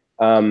too.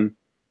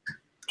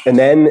 And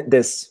then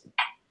there's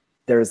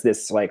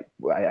this, like,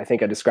 I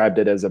think I described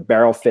it as a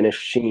barrel finish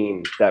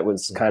sheen that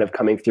was kind of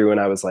coming through. And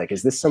I was like,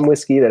 is this some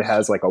whiskey that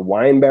has like a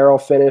wine barrel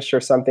finish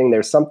or something?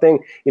 There's something,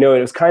 it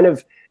was kind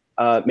of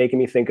making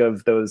me think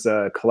of those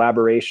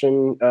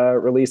collaboration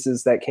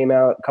releases that came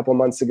out a couple of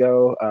months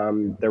ago.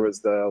 There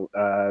was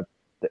the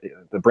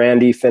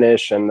brandy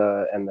finish and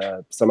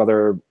the some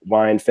other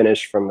wine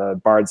finish from the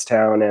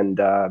Bardstown and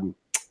the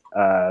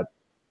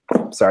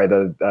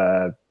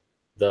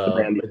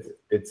brandy.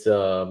 It's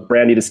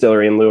brandy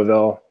distillery in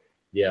Louisville.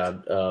 Yeah,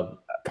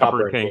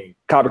 Copper and King.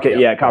 Copper King,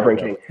 yeah, Copper and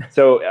King.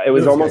 So it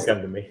was almost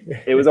come to me.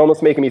 It was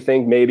almost making me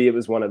think maybe it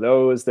was one of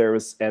those.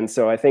 And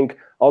so I think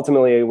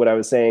ultimately what I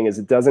was saying is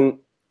it doesn't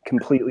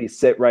completely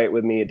sit right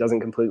with me. It doesn't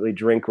completely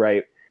drink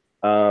right.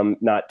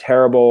 Not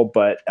terrible,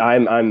 but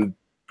I'm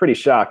pretty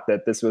shocked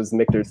that this was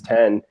Michter's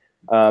 10.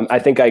 I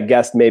think I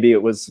guessed maybe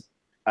it was.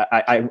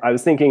 I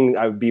was thinking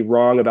I would be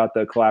wrong about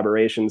the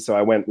collaboration, so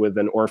I went with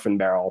an Orphan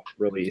Barrel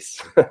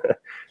release.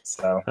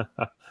 So.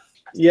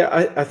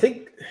 Yeah, I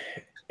think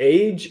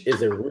age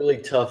is a really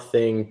tough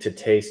thing to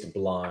taste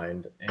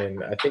blind,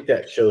 and I think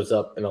that shows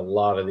up in a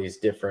lot of these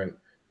different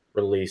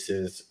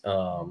releases.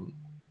 When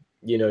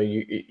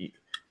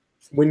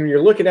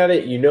you're looking at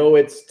it,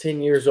 it's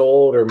 10 years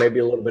old or maybe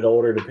a little bit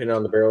older, depending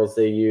on the barrels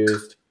they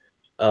used.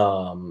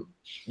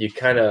 you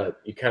kind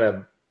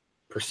of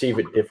perceive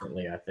it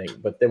differently, I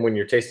think. But then when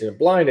you're tasting it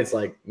blind, it's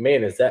like,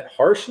 man, is that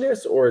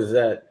harshness or is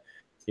that,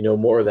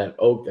 more of that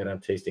oak that I'm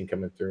tasting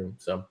coming through?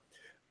 So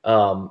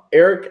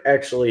Eric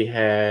actually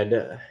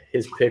had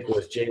his pick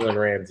was Jalen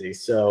Ramsey.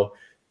 So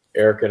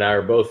Eric and I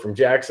are both from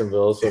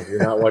Jacksonville. So if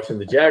you're not watching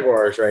the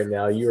Jaguars right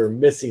now, you are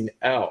missing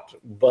out.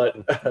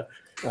 But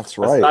that's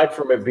right. Aside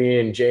from it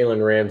being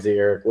Jalen Ramsey,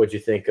 Eric, what'd you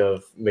think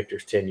of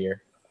Michter's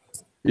tenure?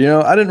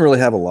 I didn't really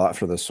have a lot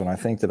for this one. I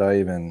think that I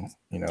even,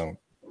 when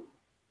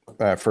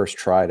I first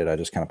tried it, I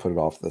just kind of put it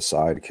off to the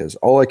side because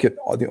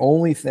the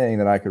only thing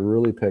that I could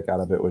really pick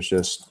out of it was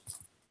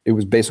it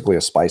was basically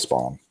a spice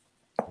bomb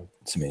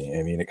to me.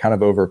 I mean, it kind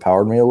of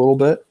overpowered me a little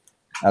bit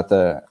at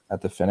the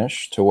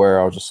finish to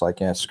where I was just like,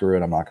 yeah, screw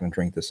it. I'm not going to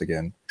drink this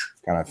again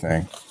kind of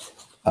thing.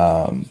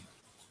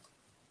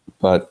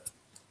 But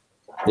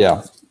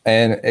yeah,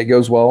 and it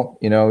goes well.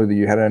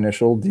 You had an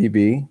initial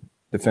DB,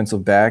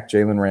 defensive back,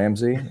 Jalen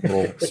Ramsey, a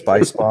little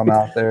spice bomb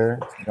out there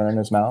in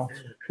his mouth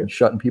and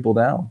shutting people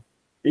down.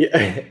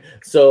 Yeah.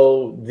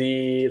 So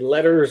the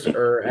letters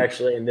are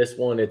actually in this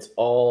one, it's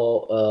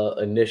all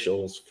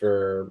initials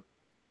for,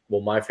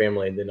 my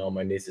family and then all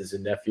my nieces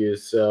and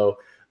nephews. So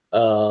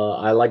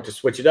I like to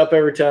switch it up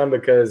every time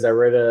because I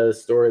read a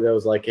story that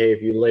was like, hey,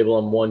 if you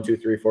label them 1, 2,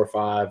 3, 4,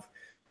 5,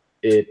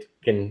 it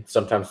can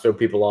sometimes throw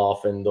people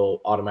off and they'll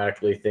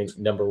automatically think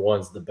number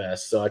 1's the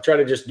best. So I try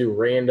to just do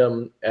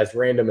random as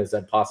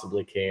I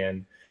possibly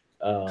can.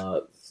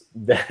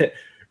 That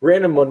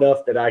random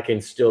enough that I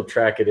can still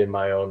track it in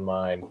my own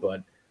mind.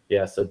 But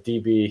yeah, so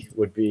DB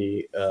would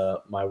be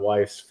my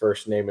wife's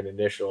first name and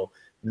initial,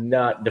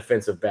 not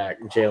defensive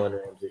back, Jalen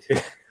Ramsey.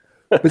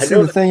 But see,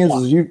 the thing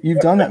is you've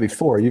done that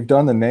before. You've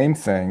done the name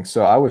thing.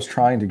 So I was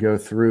trying to go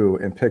through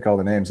and pick all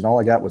the names, and all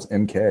I got was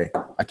MK.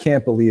 I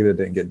can't believe it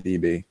didn't get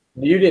DB.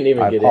 You didn't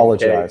even get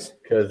apologize.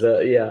 Because,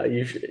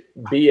 you should.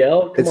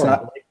 BL? Come on.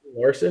 Not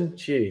Larson?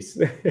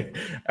 Jeez.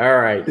 All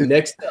right.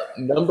 Next up,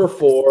 number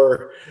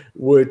 4,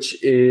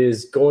 which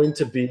is going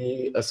to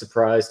be a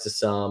surprise to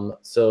some.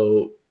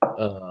 So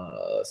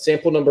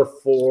sample number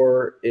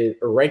 4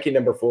 ranking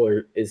number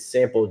 4 is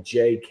sample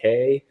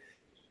JK,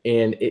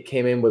 and it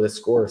came in with a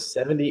score of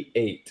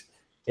 78.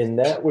 And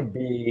that would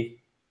be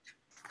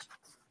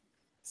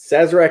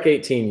Sazerac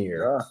 18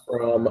 year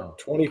from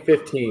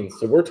 2015.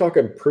 So we're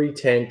talking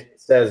pre-tanked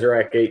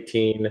Sazerac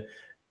 18.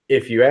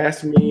 If you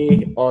ask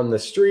me on the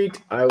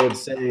street, I would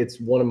say it's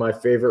one of my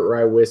favorite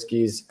rye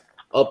whiskeys,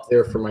 up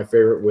there for my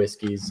favorite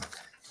whiskeys.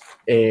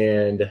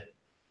 And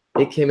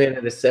it came in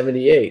at a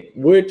 78,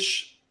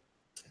 which,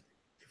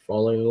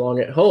 following along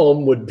at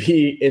home, would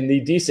be in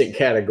the decent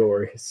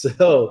category.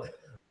 So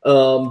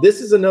this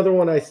is another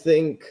one I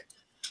think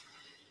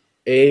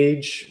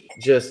age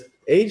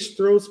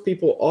throws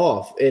people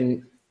off.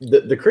 And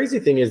the crazy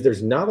thing is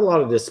there's not a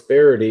lot of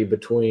disparity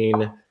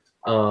between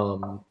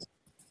the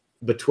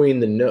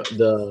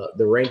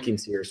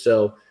rankings here.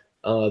 So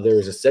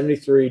there's a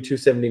 73,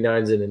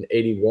 279s, and an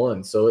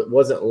 81. So it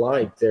wasn't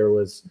like there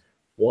was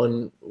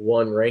one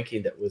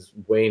ranking that was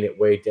weighing it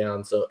way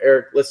down. So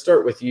Eric, let's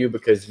start with you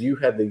because you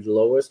had the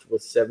lowest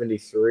with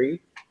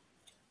 73.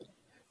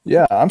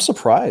 Yeah, I'm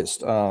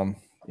surprised. I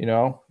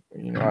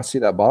see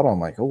that bottle, I'm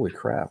like, holy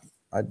crap.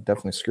 I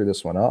definitely screwed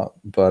this one up,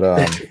 but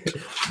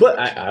but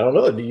I don't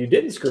know. You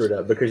didn't screw it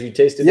up because you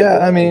tasted. Yeah,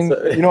 I mean,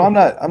 I'm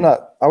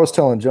not. I was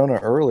telling Jonah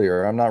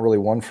earlier, I'm not really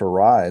one for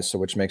rye, so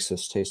which makes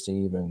this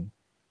tasting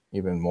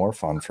even more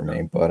fun for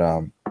me. But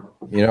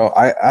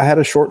I had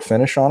a short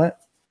finish on it.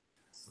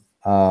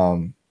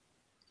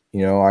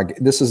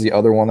 This is the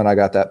other one that I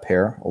got that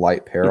pear, a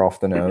light pear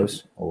off the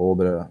nose, a little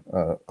bit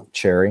of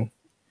cherry,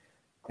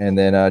 and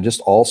then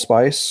just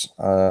allspice,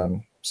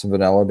 some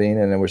vanilla bean,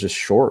 and it was just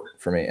short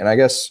for me. And I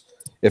guess.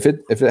 If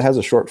it has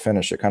a short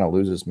finish, it kind of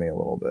loses me a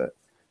little bit.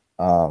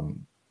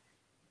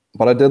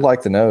 But I did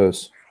like the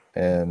nose.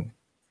 And,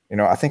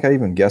 I think I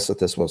even guessed that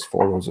this was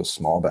a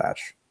small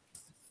batch.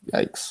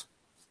 Yikes.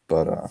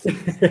 But,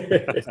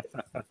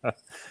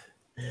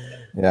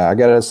 yeah, I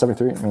got it at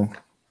 73. I mean,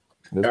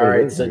 all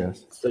right.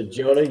 So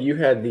Jonah, you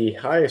had the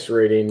highest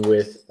rating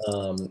with,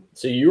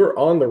 so you were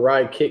on the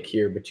rye kick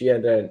here, but you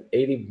had an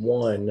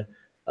 81,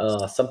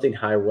 something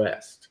High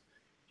West.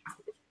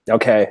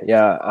 Okay,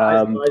 yeah.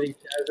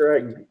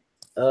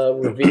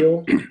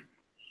 Reveal.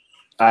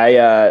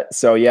 I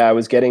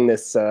was getting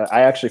this.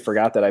 I actually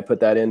forgot that I put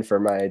that in for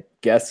my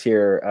guess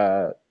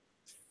here.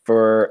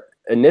 For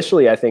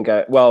initially, I think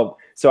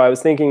so I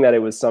was thinking that it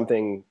was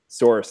something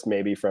sourced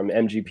maybe from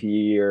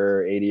MGP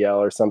or ADL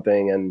or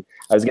something, and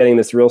I was getting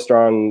this real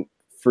strong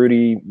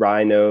fruity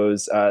rye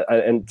nose.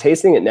 And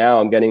tasting it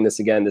now, I'm getting this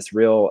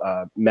real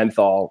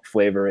menthol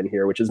flavor in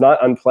here, which is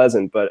not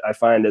unpleasant, but I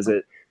find as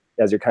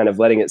you're kind of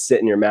letting it sit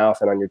in your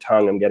mouth and on your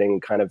tongue, I'm getting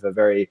kind of a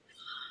very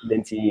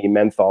minty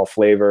menthol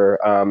flavor.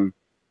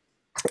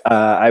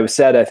 I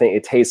think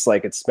it tastes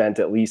like it's spent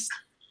at least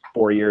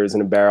 4 years in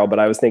a barrel, but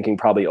I was thinking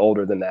probably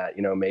older than that,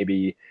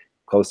 maybe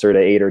closer to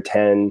 8 or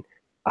 10,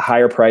 a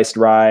higher priced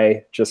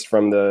rye just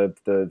from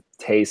the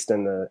taste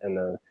and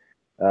the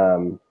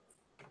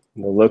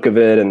look of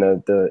it,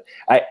 and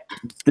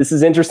this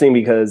is interesting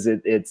because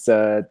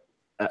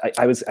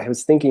I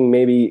was thinking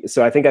maybe,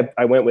 so I think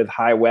I went with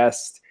High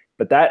West,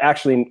 but that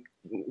actually,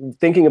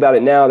 thinking about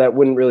it now, that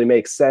wouldn't really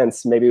make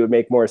sense. Maybe it would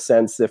make more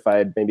sense if I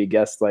had maybe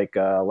guessed like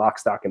Lock,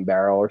 Stock, and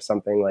Barrel or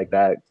something like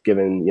that,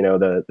 given, you know,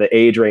 the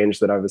age range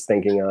that I was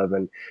thinking of.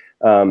 And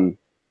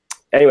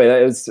anyway,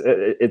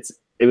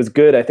 it was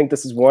good. I think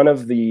this is one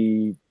of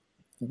the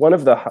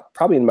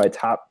probably in my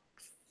top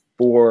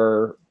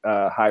 4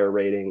 higher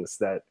ratings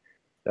that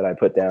I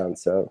put down.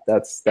 So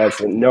that's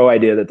no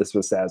idea that this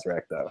was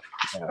Sazerac though.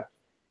 Yeah,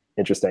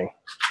 interesting.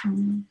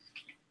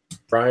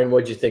 Brian,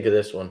 what'd you think of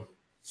this one?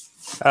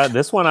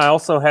 This one I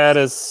also had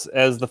as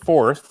the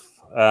 4th,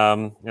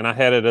 and I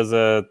had it as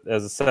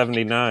a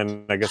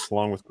 79, I guess,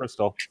 along with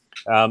Crystal.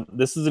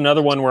 This is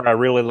another one where I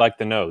really like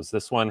the nose.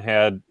 This one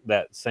had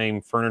that same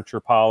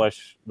furniture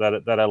polish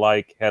that I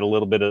like. Had a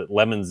little bit of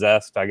lemon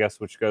zest, I guess,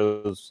 which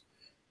goes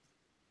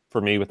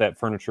for me with that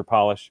furniture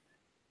polish.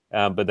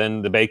 But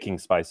then the baking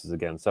spices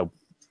again. So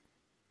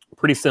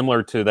pretty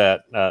similar to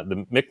that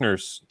the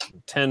Michner's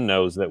 10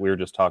 nose that we were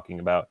just talking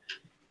about.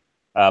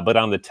 But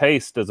on the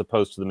taste, as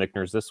opposed to the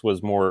Michner's, this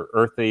was more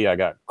earthy. I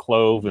got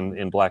clove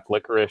and black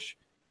licorice,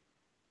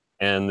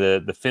 and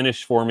the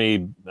finish for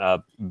me,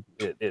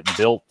 it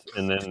built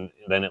and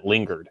then it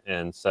lingered,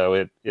 and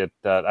so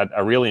I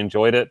really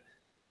enjoyed it.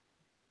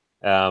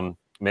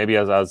 Maybe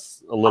as I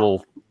was a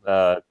little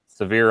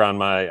severe on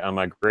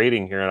my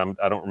grading here, and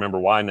I don't remember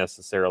why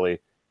necessarily,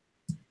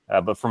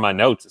 but from my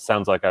notes, it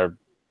sounds like I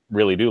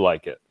really do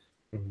like it.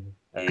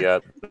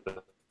 The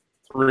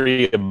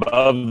 3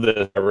 above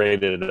this, I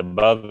rated it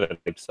above it.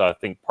 So I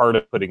think part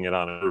of putting it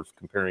on a roof,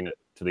 comparing it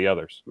to the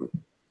others.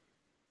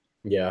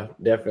 Yeah,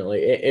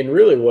 definitely. And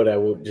really what I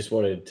just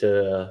wanted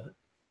to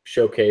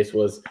showcase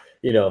was,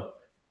 you know,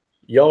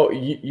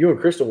 you and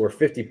Crystal were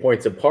 50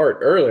 points apart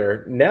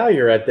earlier. Now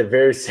you're at the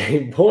very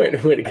same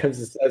point when it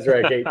comes to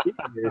Sazerac 18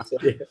 here. So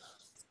yeah,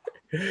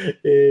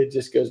 it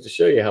just goes to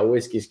show you how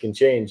whiskeys can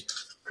change.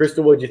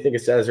 Crystal, what did you think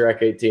of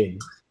Sazerac 18?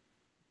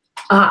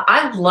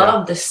 I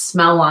love the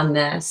smell on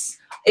this.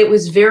 It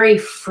was very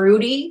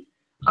fruity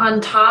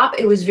on top.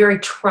 It was very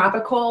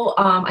tropical.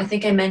 I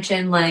think I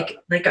mentioned like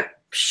a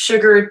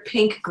sugared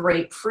pink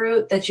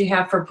grapefruit that you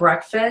have for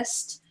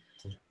breakfast.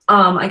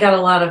 I got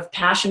a lot of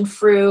passion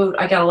fruit.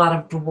 I got a lot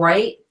of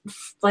bright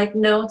like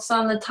notes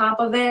on the top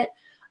of it.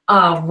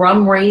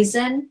 Rum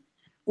raisin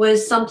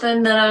was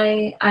something that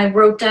I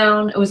wrote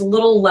down. It was a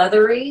little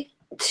leathery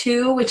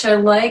too, which I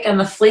like. And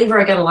the flavor,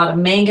 I got a lot of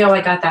mango.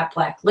 I got that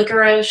black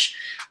licorice.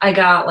 I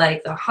got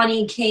like the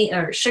honey cane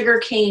or sugar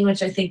cane,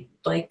 which I think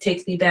like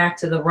takes me back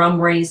to the rum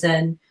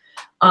raisin.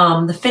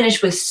 The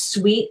finish was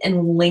sweet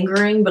and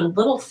lingering, but a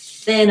little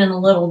thin and a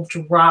little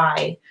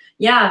dry.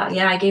 Yeah,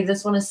 I gave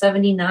this one a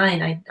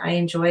 79. I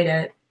enjoyed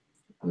it.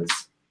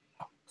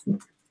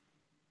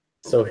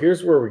 So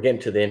here's where we're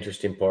getting to the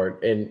interesting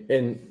part. And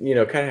you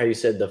know, kind of how you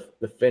said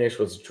the finish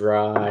was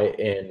dry,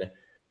 and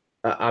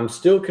I'm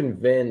still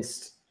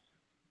convinced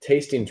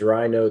tasting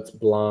dry notes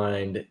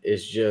blind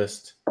is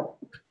just,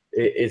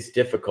 it's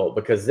difficult,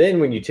 because then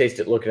when you taste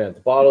it looking at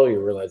the bottle,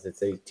 you realize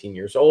it's 18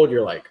 years old.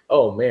 You're like,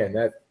 oh man,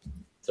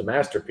 it's a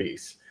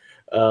masterpiece.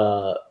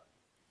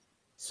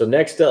 So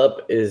next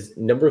up is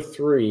number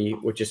 3,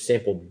 which is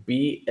sample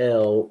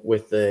BL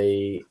with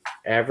a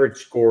average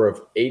score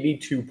of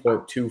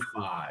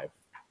 82.25.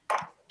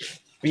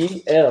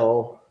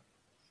 BL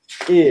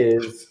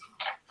is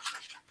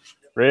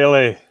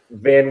really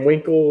Van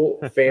Winkle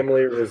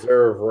Family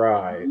Reserve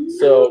Rye.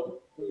 So,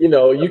 you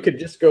know, you could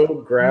just go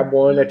grab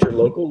one at your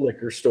local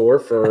liquor store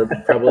for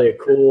probably a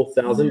cool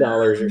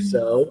 $1,000 or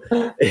so.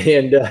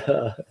 And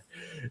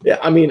yeah,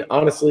 I mean,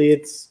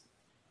 honestly,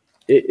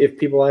 if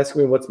people ask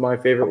me what's my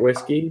favorite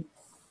whiskey,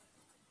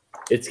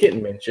 it's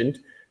getting mentioned.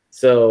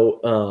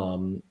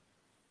 So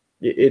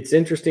it's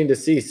interesting to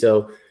see.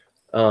 So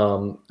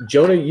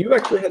Jonah, you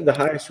actually had the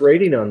highest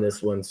rating on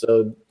this one.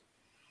 So,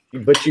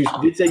 but you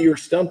did say you were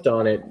stumped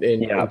on it,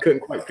 and you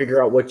couldn't quite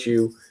figure out what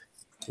you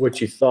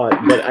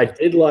thought. But I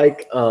did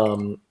like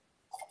the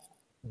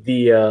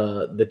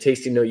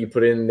tasting note you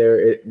put in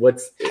there.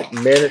 What's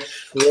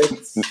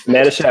Manischewitz?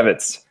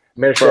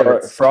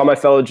 Manischewitz. For all my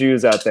fellow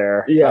Jews out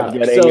there. Yeah.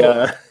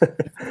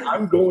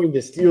 I'm going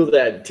to steal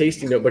that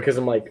tasting note, because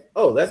I'm like,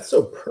 oh, that's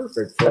so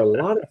perfect for a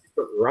lot of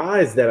different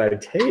ryes that I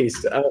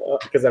taste,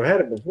 because I've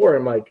had it before.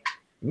 I'm like,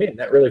 man,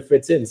 that really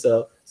fits in.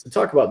 So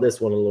talk about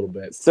this one a little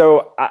bit.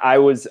 So I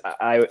was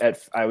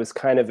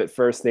kind of at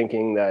first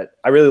thinking that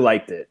I really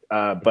liked it,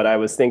 but I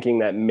was thinking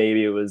that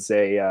maybe it was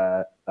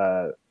that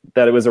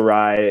it was a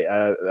rye,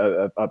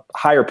 a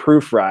higher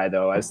proof rye.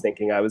 Though I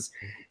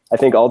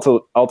think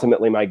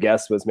ultimately my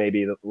guess was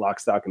maybe the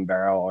Lock, Stock, and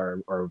Barrel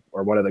or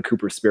one of the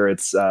Cooper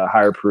Spirits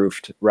higher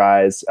proofed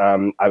ryes.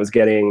 I was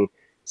getting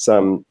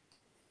some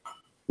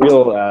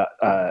real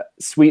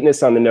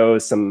sweetness on the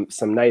nose, some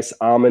nice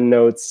almond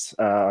notes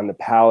on the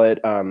palate,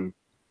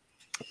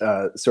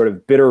 sort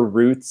of bitter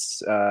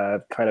roots,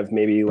 kind of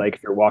maybe like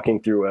if you're walking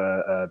through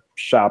a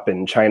shop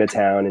in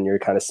Chinatown and you're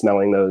kind of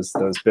smelling those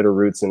bitter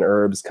roots and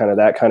herbs, kind of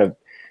that kind of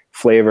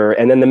flavor.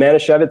 And then the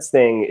Manischewitz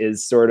thing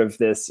is sort of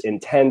this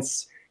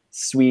intense,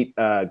 sweet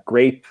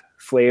grape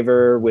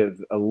flavor with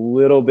a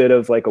little bit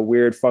of like a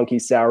weird funky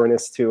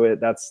sourness to it.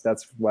 That's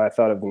why I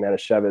thought of the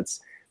Manischewitz.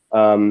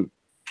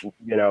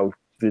 You know,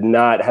 did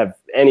not have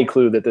any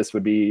clue that this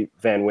would be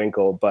Van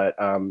Winkle, but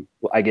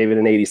I gave it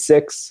an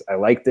 86. I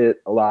liked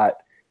it a lot.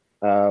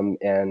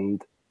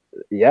 And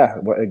yeah,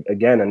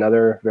 again,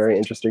 another very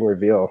interesting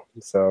reveal.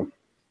 So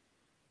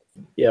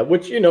yeah,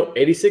 which, you know,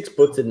 86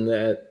 puts it in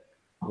that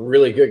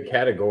really good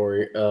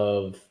category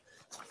of,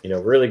 you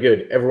know, really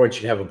good. Everyone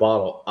should have a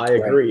bottle. I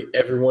agree. Right.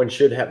 Everyone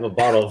should have a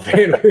bottle of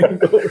Van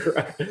Winkle.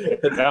 Right?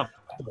 Yeah.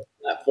 The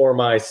platform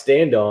I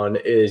stand on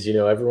is, you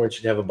know, everyone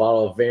should have a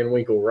bottle of Van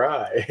Winkle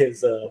rye.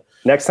 So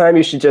next time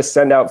you should just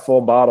send out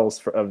full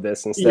bottles of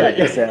this instead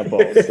of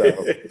samples.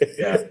 So,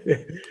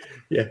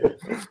 yeah.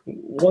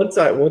 Once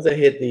I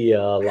hit the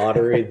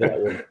lottery,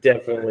 that will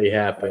definitely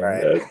happen.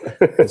 Right.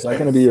 Is that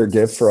going to be your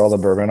gift for all the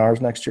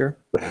Bourbonrs next year?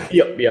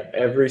 Yep.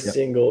 Every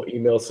single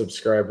email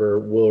subscriber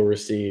will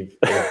receive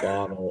a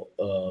bottle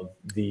of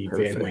the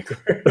Van Winkle.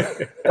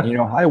 You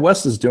know, High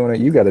West is doing it.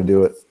 You got to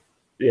do it.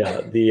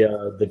 Yeah,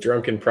 the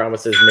drunken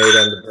promises made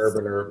on the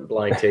Bourbonr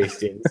Blind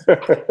Tastings.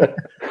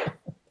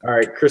 All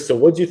right, Crystal,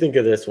 what do you think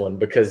of this one?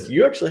 Because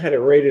you actually had it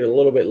rated a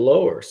little bit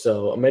lower,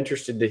 so I'm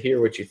interested to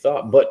hear what you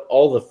thought. But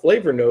all the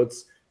flavor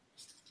notes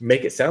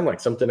make it sound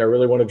like something I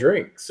really want to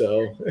drink.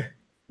 So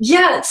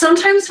yeah,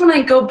 sometimes when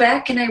I go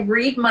back and I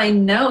read my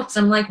notes,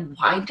 I'm like,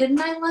 why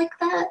didn't I like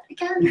that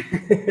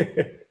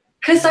again?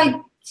 Because I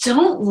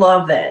don't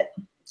love it.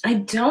 I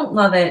don't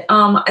love it.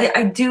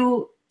 I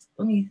do.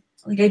 I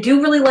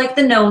do really like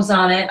the nose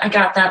on it. I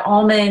got that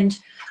almond.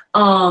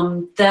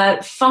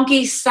 That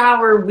funky,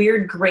 sour,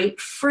 weird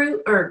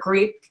grapefruit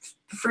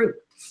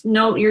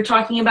note you're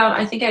talking about,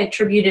 I think I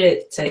attributed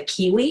it to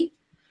kiwi.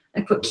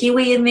 I put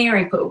kiwi in there.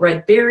 I put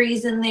red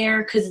berries in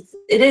there because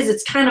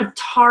it's kind of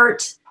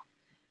tart,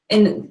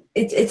 and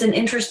it's an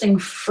interesting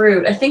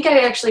fruit. I think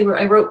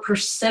I wrote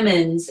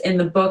persimmons in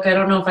the book. I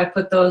don't know if I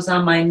put those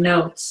on my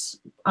notes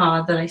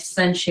that I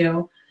sent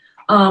you.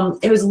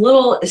 It was a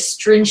little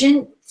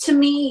astringent to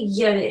me,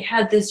 yet it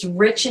had this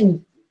rich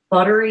and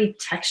buttery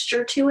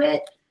texture to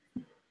it.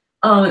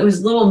 It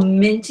was a little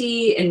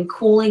minty and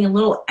cooling, a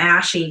little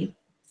ashy.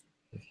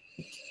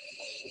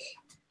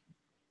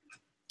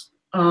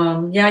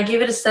 Yeah, I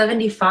gave it a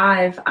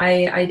 75.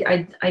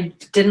 I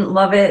didn't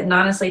love it, and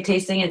honestly,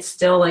 tasting it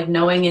still, like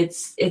knowing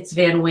it's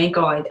Van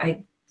Winkle,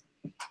 I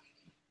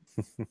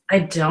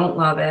don't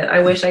love it.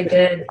 I wish I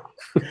did.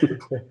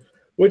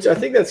 Which I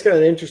think that's kind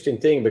of an interesting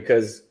thing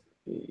because,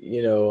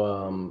 you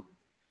know,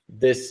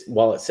 this,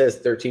 while it says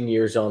 13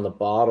 years on the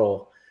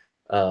bottle,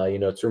 you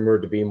know, it's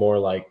rumored to be more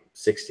like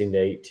 16 to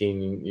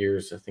 18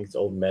 years. I think it's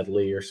Old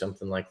Medley or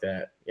something like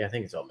that. Yeah, I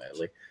think it's Old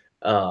Medley.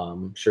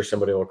 I'm sure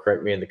somebody will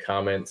correct me in the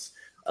comments.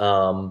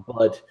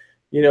 But,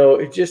 you know,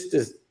 it just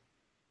is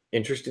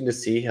interesting to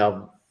see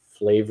how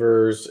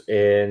flavors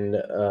and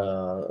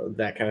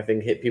that kind of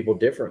thing hit people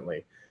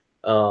differently.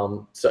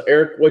 So,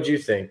 Eric, what do you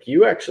think?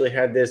 You actually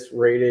had this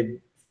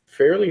rated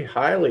fairly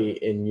highly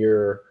in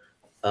your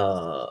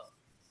lineup.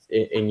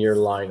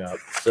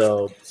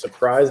 So,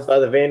 surprised by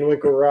the Van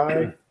Winkle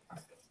rye?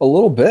 A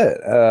little bit,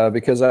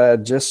 because I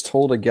had just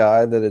told a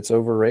guy that it's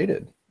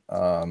overrated,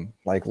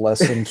 like less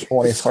than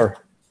 24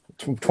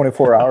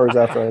 hours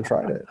after I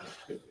tried it.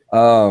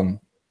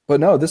 But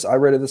no, I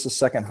rated this the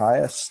second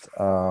highest,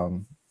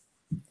 and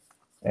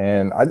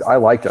I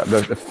liked it.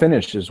 The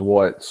finish is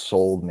what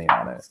sold me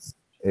on it.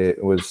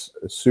 It was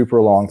a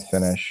super long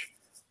finish.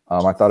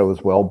 I thought it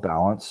was well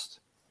balanced.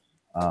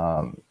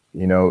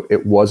 You know,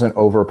 it wasn't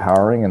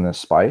overpowering in the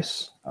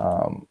spice,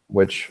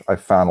 which I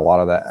found a lot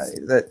of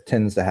that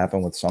tends to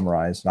happen with some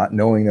ryes. Not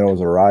knowing that it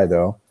was a rye,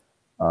 though,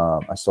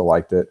 I still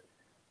liked it.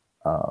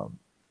 I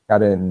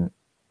didn't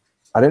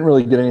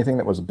really get anything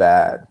that was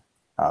bad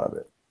out of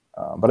it,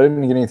 but I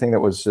didn't get anything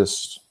that was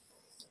just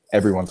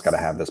everyone's got to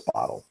have this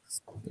bottle,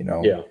 you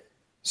know. Yeah.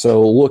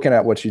 So looking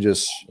at what you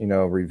just, you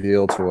know,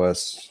 revealed to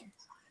us,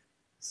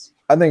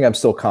 I think I'm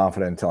still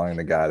confident in telling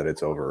the guy that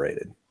it's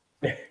overrated,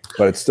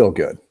 but it's still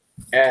good.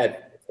 Are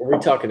we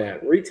talking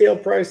at retail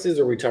prices?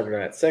 Or are we talking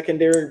at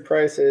secondary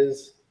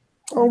prices?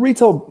 Oh,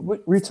 retail,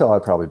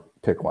 I'd probably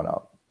pick one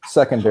up.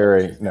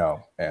 Secondary,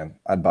 no, and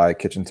I'd buy a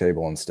kitchen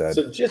table instead.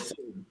 So just so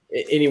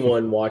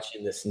anyone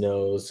watching this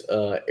knows,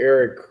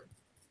 Eric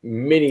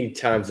many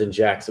times in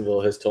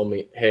Jacksonville has told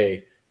me,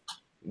 hey,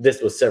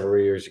 this was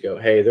several years ago.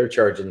 Hey, they're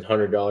charging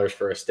 $100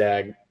 for a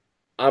stag.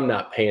 I'm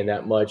not paying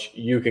that much.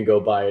 You can go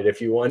buy it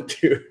if you want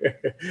to.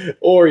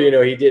 Or, you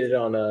know, he did it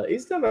on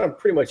he's done on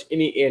pretty much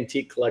any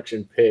antique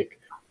collection pick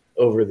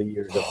over the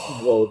years.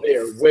 Well, they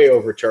are way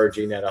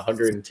overcharging at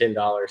 $110.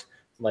 I'm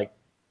like,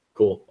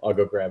 cool, I'll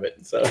go grab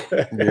it. So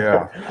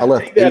yeah, I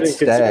left 8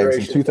 stags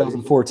in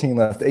 2014.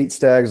 Left 8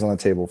 stags on the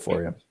table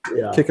for you.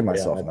 Yeah, kicking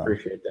myself now. I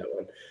appreciate that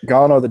one.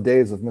 Gone are the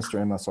days of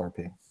Mr.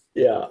 MSRP.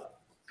 Yeah.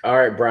 All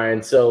right,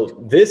 Brian. So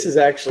this is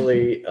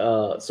actually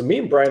so me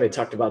and Brian had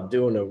talked about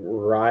doing a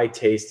rye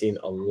tasting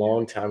a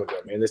long time ago,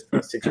 man. This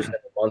was 6 or 7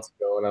 months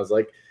ago, and I was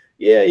like,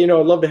 yeah, you know,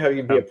 I'd love to have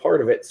you be a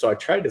part of it. So I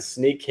tried to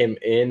sneak him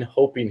in,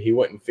 hoping he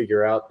wouldn't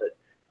figure out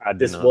that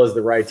this was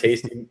the rye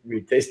tasting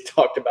we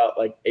talked about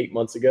like 8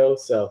 months ago.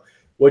 So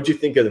what'd you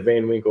think of the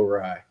Van Winkle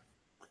rye?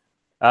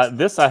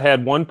 This I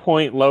had 1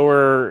 point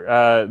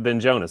lower than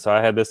Jonah, so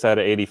I had this at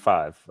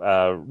 85.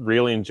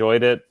 Really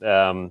enjoyed it.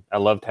 I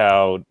loved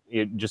how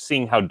just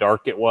seeing how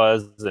dark it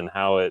was and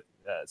how it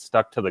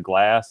stuck to the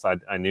glass.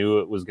 I knew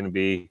it was going to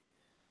be.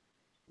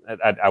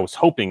 I was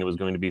hoping it was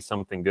going to be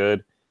something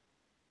good.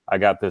 I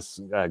got this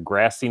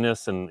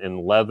grassiness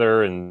and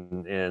leather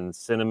and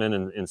cinnamon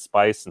and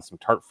spice and some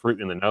tart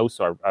fruit in the nose,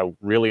 so I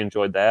really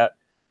enjoyed that.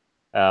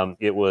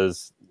 It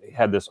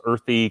had this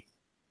earthy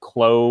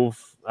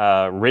clove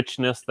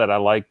richness that I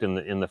liked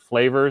in the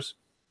flavors.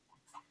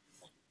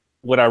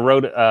 What I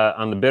wrote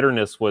on the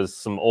bitterness was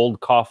some old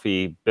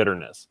coffee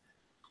bitterness,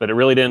 but it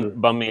really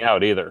didn't bum me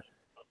out either.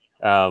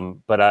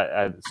 But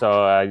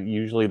I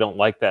usually don't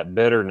like that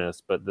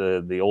bitterness, but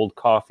the old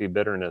coffee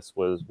bitterness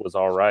was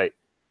all right.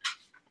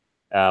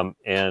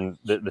 And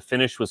the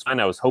finish was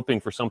fine. I was hoping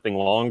for something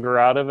longer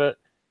out of it.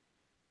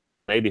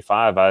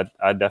 85, I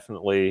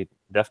definitely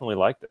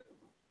liked it.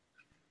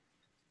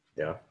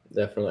 Yeah,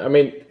 definitely. I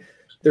mean,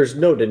 there's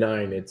no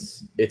denying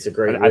it's a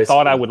great whiskey. I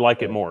thought I would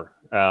like it more,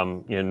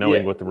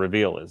 knowing what the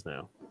reveal is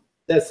now.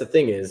 That's the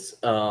thing is,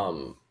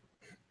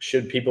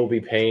 should people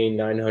be paying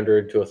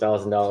 $900 to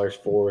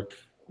 $1,000 for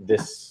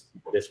this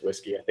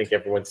whiskey? I think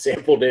everyone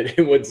sampled it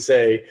and would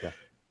say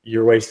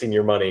you're wasting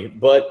your money.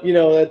 But you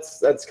know,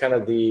 that's kind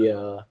of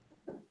the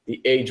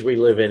age we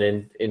live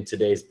in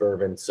today's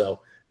bourbon. So,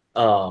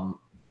 all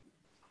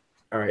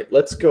right,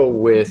 let's go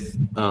with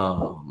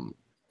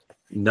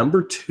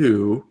number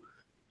 2,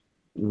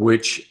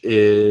 which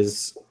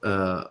is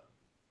so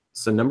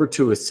number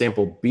 2 is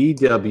sample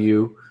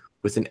BW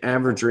with an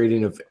average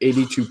rating of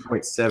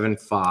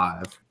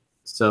 82.75.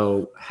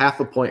 So half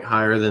a point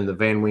higher than the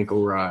Van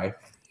Winkle rye.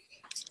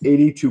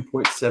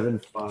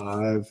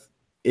 82.75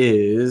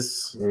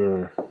 is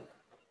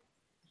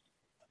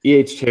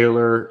E.H.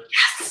 Taylor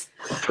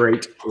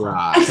straight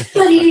rye. I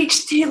said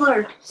E.H.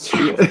 Taylor.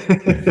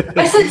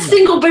 I said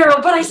single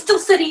barrel, but I still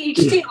said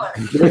E.H. Taylor.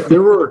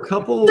 There were a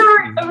couple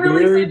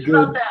very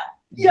good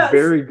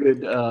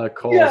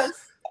calls. Yes.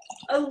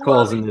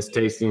 Calls in this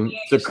tasting.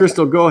 So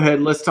Crystal, go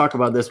ahead. Let's talk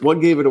about this.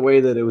 What gave it away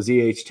that it was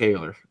E.H.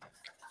 Taylor?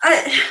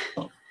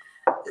 So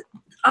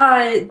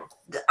I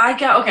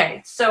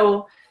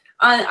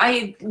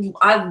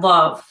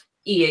love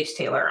E.H.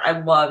 Taylor. I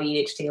love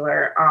E.H.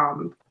 Taylor.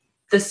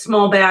 The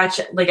small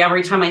batch, like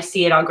every time I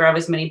see it, I'll grab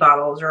as many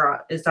bottles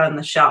or is on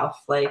the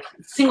shelf. Like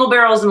single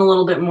barrels, I'm a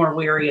little bit more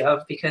weary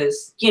of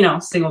because, you know,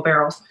 single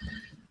barrels.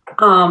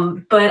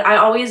 But I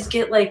always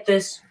get like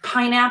this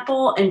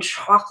pineapple and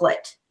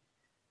chocolate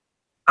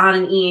on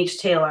an E.H.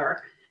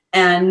 Taylor.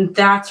 And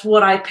that's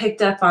what I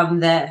picked up on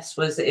this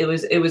it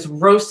was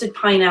roasted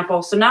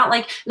pineapple. So not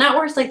where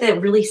it's like that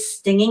really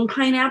stinging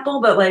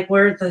pineapple, but like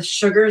where the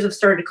sugars have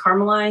started to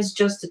caramelize,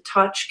 just a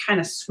touch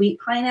kind of sweet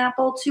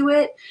pineapple to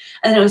it.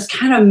 And it was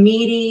kind of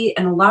meaty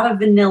and a lot of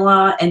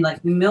vanilla and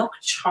like milk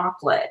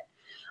chocolate.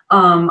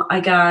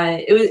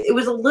 It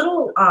was a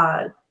little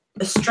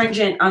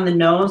astringent on the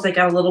nose. I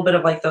got a little bit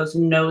of like those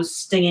nose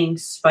stinging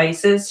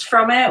spices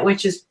from it,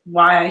 which is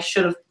why I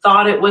should have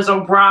thought it was a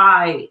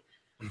rye.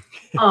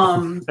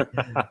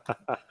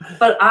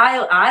 But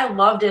I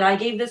loved it. I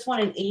gave this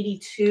one an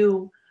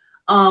 82.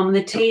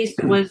 The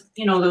taste was,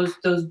 you know,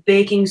 those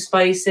baking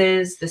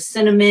spices, the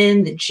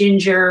cinnamon, the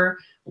ginger,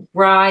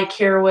 rye,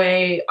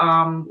 caraway,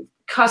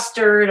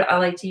 custard. I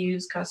like to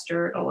use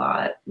custard a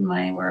lot in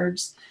my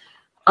words.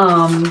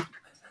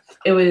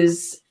 It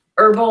was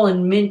herbal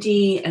and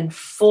minty and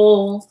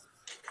full.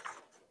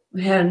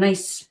 It had a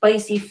nice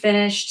spicy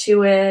finish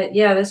to it.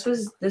 Yeah, this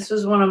was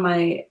one of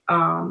my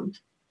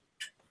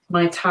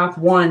my top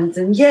ones,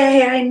 and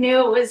yay, I knew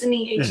it was an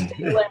E.H.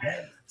 Taylor.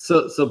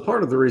 So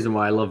part of the reason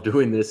why I love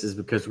doing this is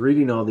because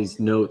reading all these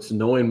notes,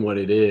 knowing what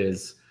it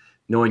is,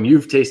 knowing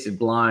you've tasted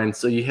blind.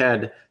 So you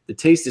had the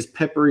taste is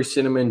peppery,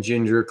 cinnamon,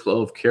 ginger,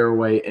 clove,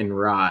 caraway, and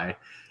rye.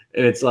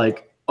 And it's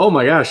like, oh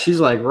my gosh,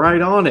 she's like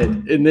right on it.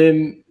 And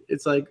then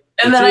it's like,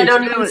 and then I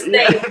don't even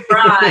say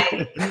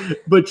rye.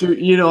 But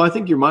I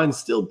think your mind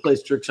still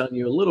plays tricks on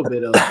you a little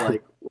bit of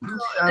like,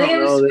 I think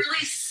it was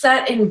really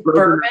set in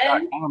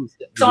bourbon.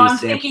 So I'm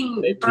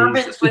thinking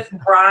bourbons with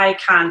rye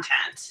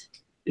content.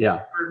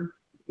 Yeah.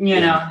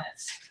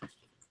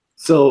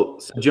 So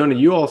Jonah,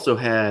 you also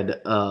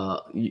had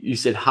you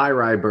said high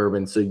rye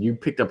bourbon, so you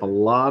picked up a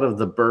lot of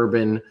the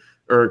bourbon,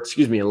 or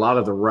excuse me, a lot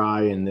of the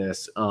rye in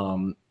this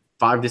 5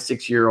 to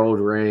 6 year old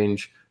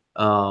range.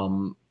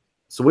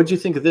 So what did you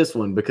think of this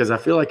one? Because I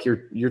feel like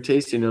your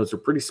tasting notes are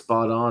pretty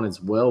spot on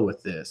as well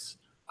with this.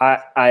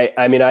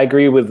 I mean, I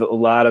agree with a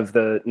lot of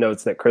the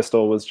notes that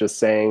Crystal was just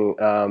saying,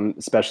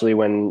 especially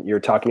when you're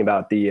talking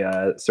about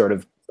the sort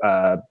of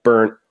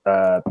burnt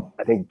I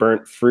think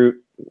burnt fruit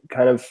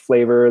kind of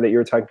flavor that you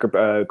were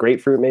talking,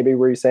 grapefruit maybe,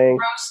 were you saying?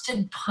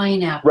 Roasted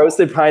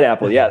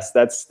pineapple. Yes,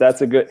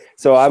 that's a good.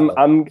 So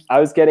I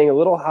was getting a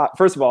little hot.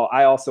 First of all,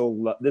 I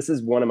also this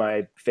is one of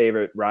my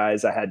favorite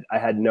ryes. I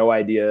had no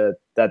idea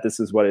that this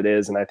is what it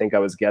is, and I think I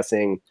was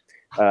guessing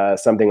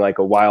something like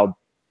a Wild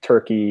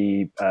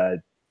Turkey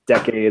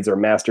Decades or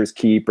Master's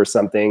Keep or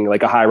something,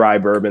 like a high rye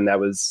bourbon that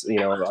was, you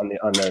know, on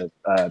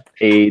the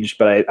age.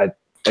 But I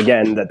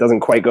again, that doesn't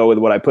quite go with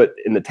what I put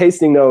in the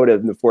tasting note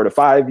in the 4 to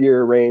 5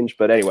 year range.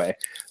 But anyway,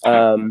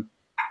 I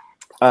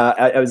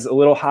was a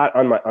little hot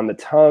on the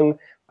tongue.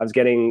 I was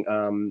getting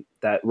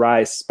that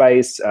rye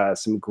spice,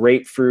 some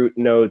grapefruit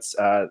notes,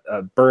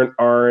 burnt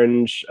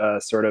orange,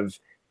 sort of,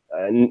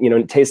 you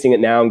know, tasting it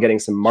now, I'm getting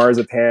some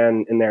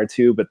marzipan in there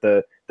too. But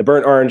the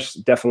burnt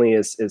orange definitely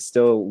is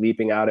still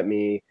leaping out at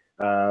me.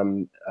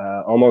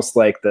 Almost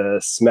like the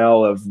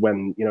smell of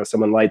when, you know,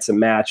 someone lights a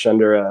match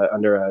under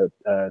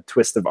a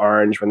twist of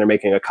orange when they're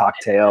making a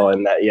cocktail,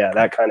 and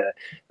that kind of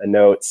a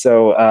note.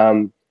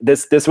 So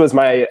this was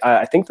my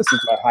I think this was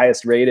my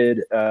highest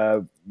rated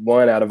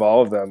one out of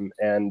all of them,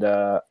 and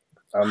I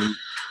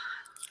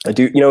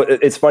do, you know,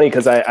 it's funny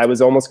because I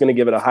was almost going to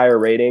give it a higher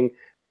rating,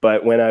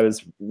 but when I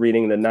was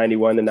reading the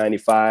 91 to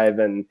 95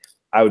 and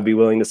I would be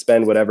willing to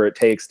spend whatever it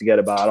takes to get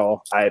a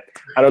bottle. I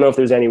don't know if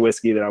there's any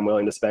whiskey that I'm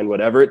willing to spend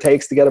whatever it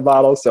takes to get a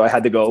bottle. So I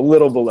had to go a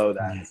little below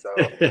that. So,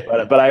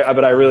 but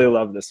I really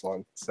love this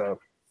one. So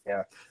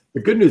yeah. The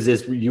good news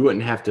is you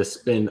wouldn't have to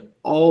spend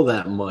all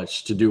that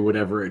much to do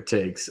whatever it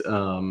takes,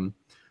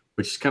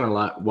 which is kind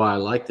of why I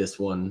like this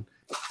one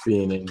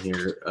being in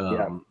here.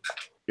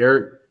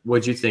 Eric,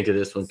 what'd you think of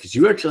this one? Because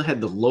you actually had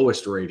the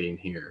lowest rating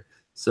here,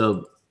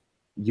 so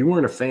you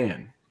weren't a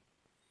fan.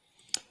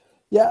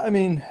 Yeah, I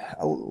mean,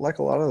 like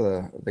a lot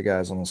of the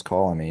guys on this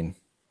call, I mean,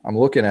 I'm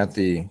looking at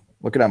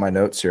my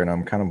notes here, and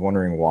I'm kind of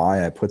wondering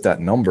why I put that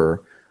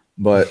number.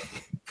 But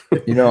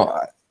you know,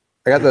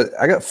 I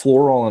got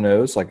floral on the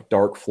nose, like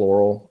dark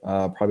floral,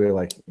 probably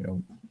like, you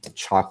know,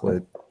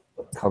 chocolate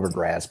covered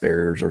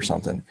raspberries or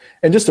something.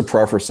 And just to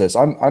preface this,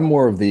 I'm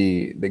more of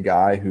the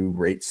guy who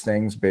rates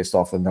things based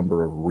off the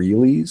number of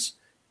realies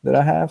that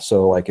I have.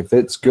 So like if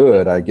it's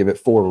good, I give it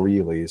 4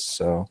 realies.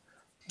 So.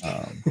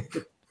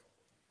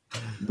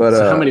 But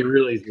so how many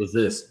realies was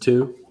this?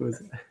 2? Was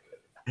it?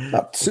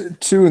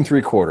 2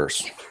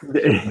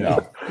 3/4.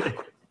 No.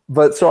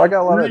 But so I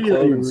got a lot of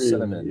clove and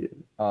cinnamon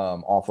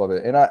off of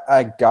it, and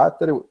I got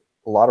that a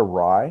lot of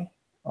rye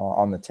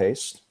on the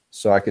taste,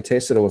 so I could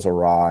taste that it was a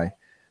rye.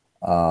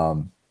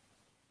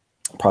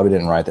 Probably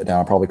didn't write that down.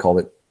 I probably called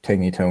it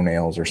tangy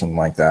toenails or something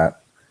like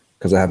that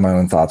because I have my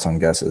own thoughts on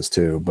guesses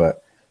too.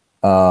 But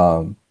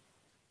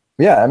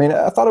yeah, I mean,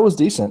 I thought it was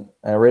decent.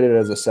 I rated it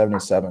as a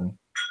 77.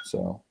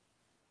 So.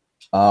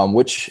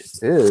 Which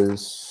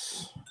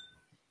is,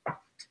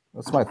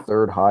 that's my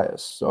 3rd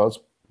highest. So it's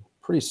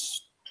pretty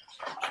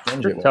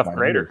stringent. Tough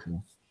grader.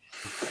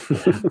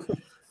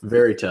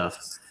 Very tough.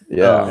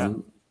 Yeah.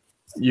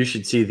 You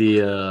should see the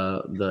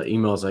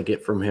emails I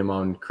get from him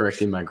on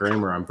correcting my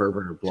grammar on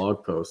Bourbonr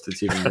blog post.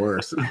 It's even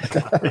worse.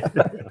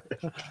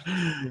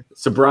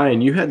 So Brian,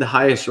 you had the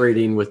highest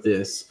rating with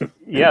this.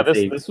 Yeah,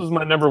 this was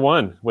my number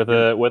 1 with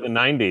a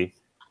 90.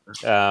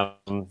 I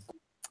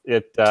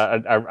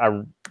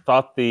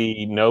thought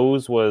the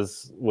nose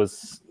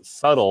was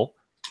subtle.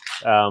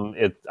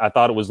 I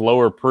thought it was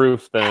lower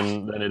proof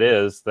than it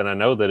is, than I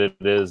know that it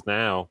is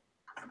now.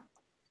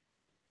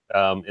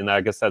 And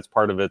I guess that's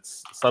part of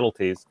its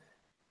subtleties.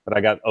 But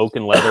I got oak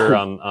and leather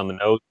on the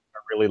nose, I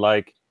really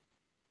like.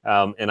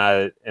 And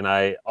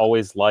I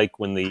always like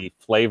when the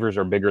flavors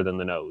are bigger than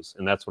the nose,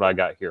 and that's what I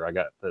got here. I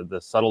got the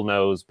subtle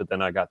nose, but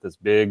then I got this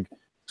big,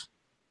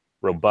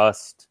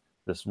 robust,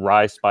 this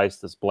rye spice,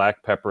 this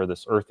black pepper,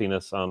 this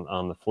earthiness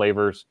on the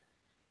flavors.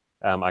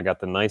 I got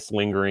the nice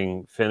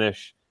lingering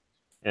finish,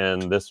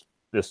 and this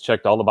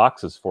checked all the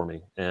boxes for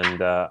me.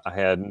 And I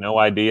had no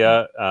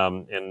idea,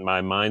 and my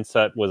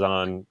mindset was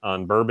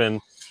on bourbon.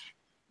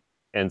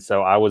 And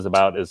so I was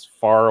about as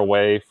far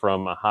away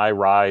from a high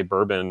rye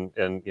bourbon,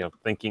 and, you know,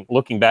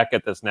 looking back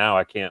at this now,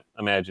 I can't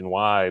imagine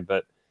why,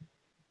 but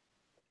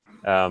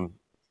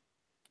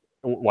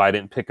why I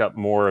didn't pick up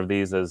more of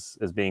these as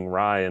being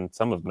rye, and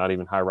some of them not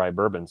even high rye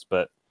bourbons.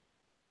 But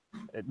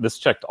this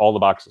checked all the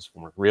boxes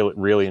for me. Really,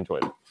 really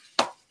enjoyed it.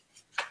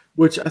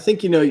 Which I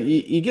think, you know,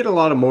 you get a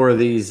lot of more of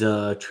these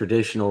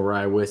traditional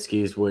rye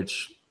whiskeys,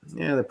 which,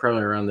 yeah, they're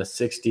probably around the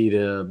 60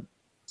 to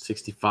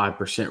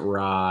 65%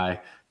 rye,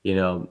 you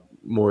know,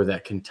 more of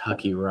that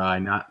Kentucky rye,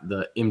 not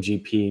the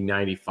MGP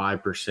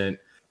 95%.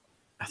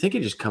 I think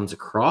it just comes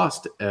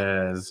across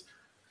as,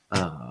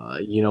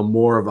 you know,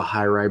 more of a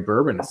high rye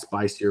bourbon, a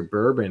spicier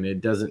bourbon.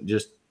 It doesn't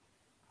just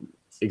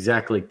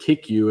exactly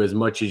kick you as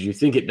much as you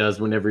think it does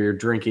whenever you're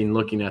drinking,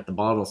 looking at the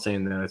bottle,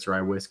 saying that it's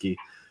rye whiskey.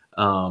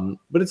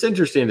 But it's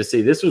interesting to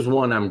see. This was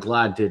one I'm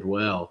glad did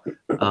well,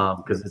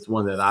 because it's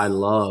one that I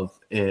love,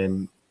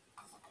 and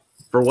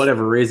for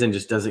whatever reason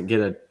just doesn't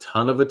get a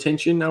ton of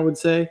attention, I would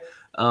say.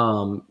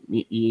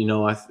 You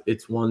know,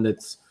 it's one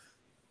that's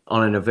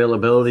on an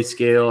availability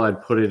scale,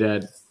 I'd put it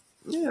at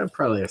Yeah,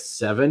 probably a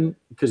 7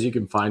 because you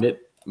can find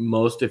it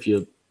most if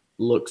you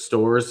look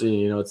stores, and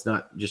it's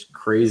not just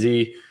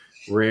crazy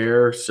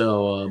rare.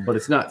 So, but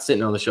it's not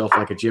sitting on the shelf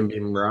like a Jim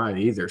Beam rye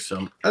either.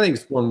 So I think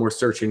it's one worth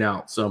searching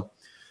out. So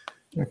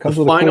It comes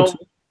the with final. a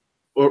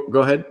cool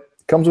Go ahead.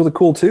 comes with a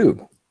cool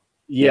tube.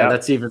 Yeah,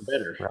 that's even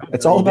better. Right.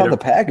 It's all about the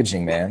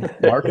packaging, man.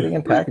 Marketing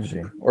and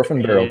packaging.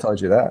 Orphan Barrel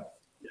tells you that.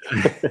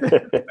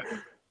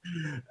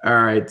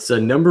 All right. So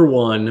number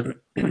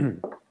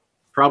 1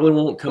 probably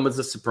won't come as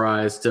a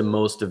surprise to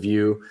most of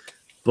you,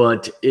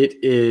 but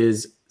it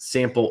is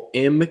sample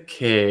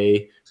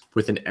MK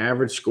with an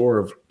average score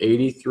of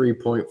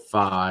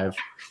 83.5.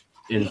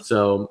 And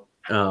so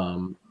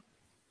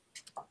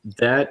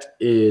that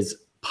is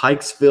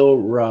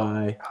Pikesville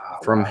Rye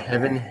from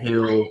Heaven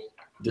Hill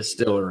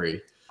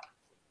Distillery.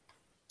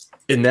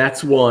 And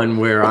that's one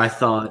where I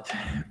thought,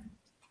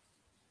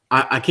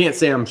 I can't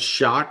say I'm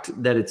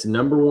shocked that it's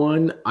number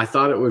 1. I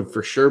thought it would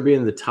for sure be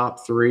in the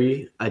top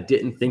 3. I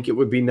didn't think it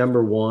would be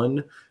number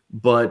 1,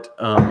 but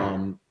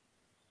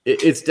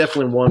it's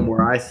definitely one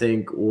where I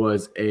think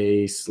was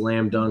a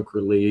slam dunk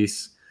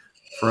release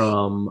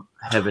from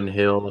Heaven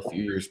Hill a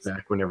few years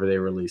back whenever they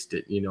released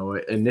it.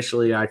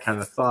 Initially I kind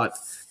of thought,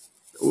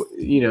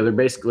 they're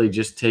basically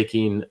just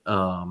taking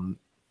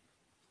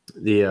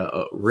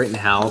the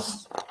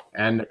Rittenhouse,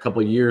 adding a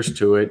couple years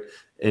to it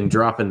and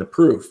dropping the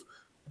proof.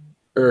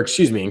 Or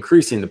excuse me,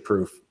 increasing the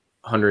proof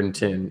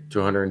 110 to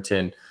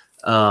 110.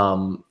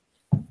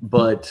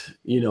 But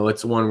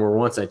it's one where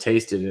once I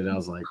tasted it, I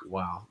was like,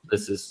 wow,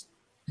 this is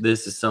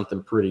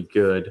something pretty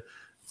good.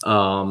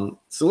 So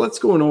let's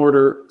go in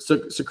order. So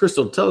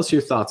Crystal, tell us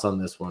your thoughts on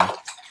this one.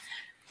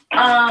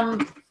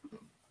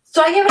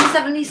 So I gave it a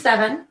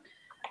 77.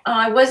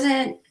 I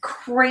wasn't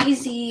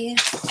crazy.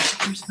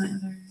 Where's my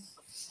other?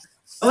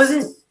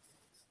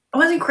 I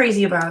wasn't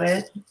crazy about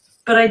it,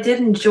 but I did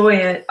enjoy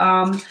it.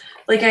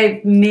 Like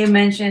I may have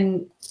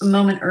mentioned a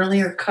moment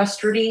earlier,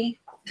 custardy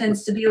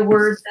tends to be a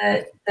word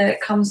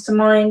that comes to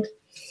mind.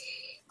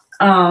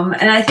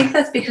 And I think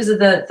that's because of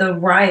the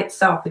rye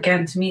itself.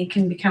 Again, to me, it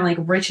can be kind of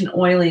like rich and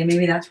oily.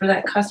 Maybe that's where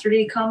that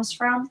custardy comes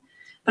from.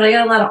 But I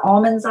got a lot of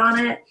almonds on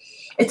it.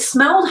 It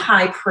smelled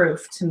high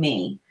proof to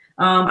me.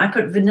 I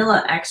put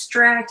vanilla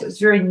extract. It was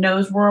very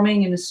nose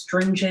warming and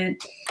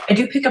astringent. I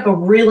do pick up a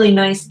really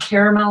nice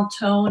caramel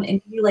tone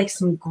and maybe like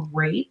some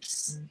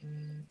grapes.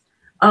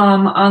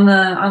 On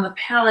the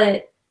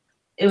palate,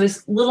 it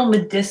was a little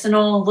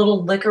medicinal, a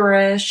little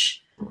licorice.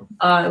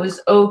 It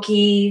was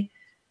oaky.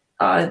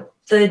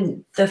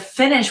 The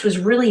finish was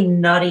really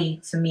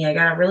nutty to me. I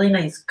got a really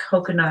nice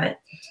coconut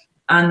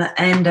on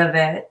the end of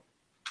it.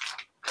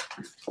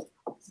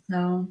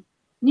 So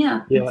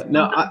yeah. Yeah.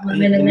 No.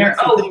 Lemon in there.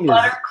 Oh,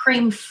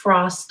 buttercream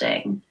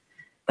frosting.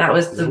 That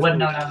was the one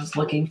note I was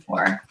looking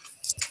for.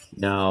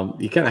 No,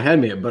 you kind of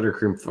had me at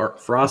buttercream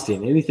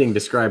frosting. Anything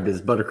described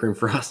as buttercream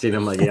frosting,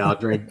 I'm like, yeah, I'll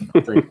drink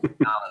out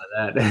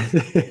of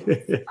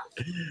that.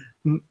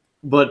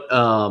 But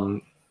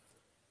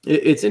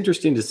it's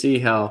interesting to see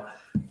how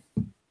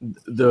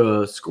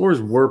the scores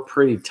were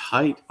pretty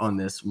tight on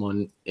this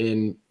one,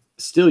 and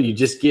still you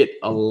just get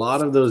a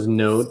lot of those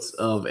notes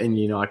of, and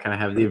I kind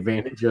of have the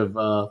advantage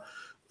of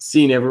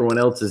seeing everyone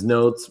else's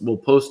notes. We'll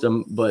post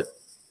them, but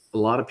a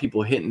lot of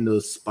people hitting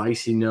those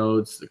spicy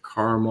notes, the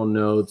caramel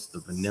notes, the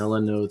vanilla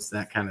notes,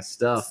 that kind of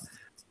stuff,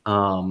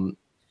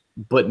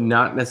 but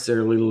not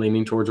necessarily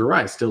leaning towards a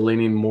rye, still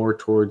leaning more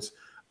towards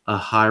a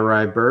high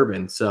rye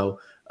bourbon. So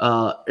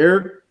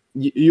Eric,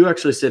 you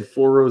actually said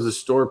Four Roses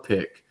store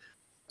pick.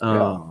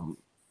 So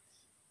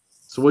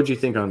what'd you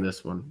think on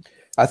this one?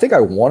 I think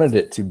I wanted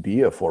it to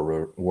be a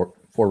Four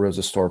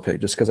Roses store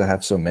pick just because I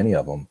have so many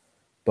of them,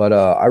 but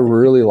I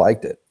really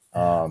liked it.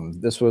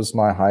 This was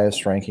my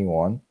highest ranking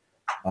one.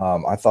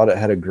 I thought it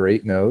had a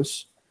great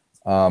nose.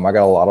 I got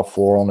a lot of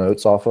floral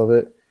notes off of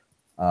it.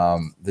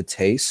 The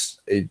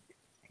taste, it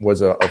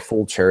was a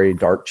full cherry,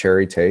 dark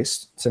cherry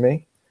taste to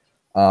me.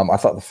 I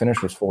thought the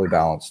finish was fully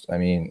balanced. I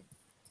mean,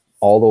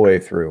 all the way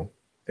through,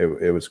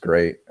 it was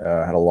great.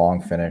 Had a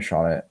long finish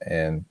on it.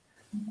 And,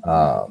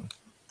 I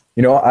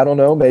don't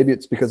know. Maybe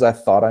it's because I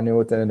thought I knew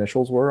what the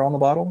initials were on the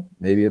bottle.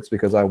 Maybe it's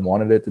because I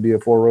wanted it to be a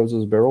Four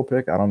Roses barrel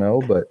pick. I don't know,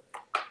 but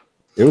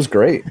it was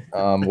great.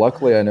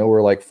 Luckily, I know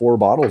where like 4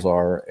 bottles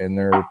are, and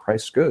they're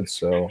priced good.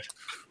 So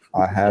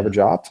I have a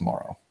job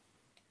tomorrow.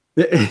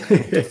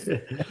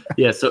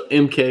 Yeah, so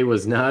MK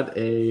was not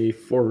a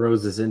Four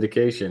Roses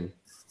indication.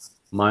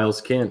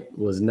 Miles Kent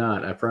was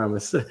not, I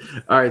promise. All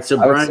right, so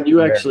Brian,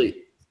 you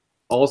actually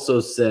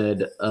also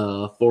said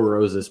Four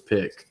Roses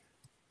pick.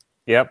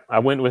 Yep, I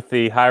went with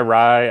the high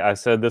rye. I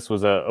said this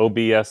was a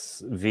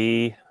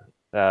OBSV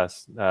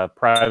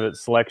private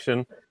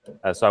selection.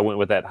 So I went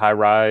with that high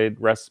rye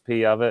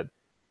recipe of it.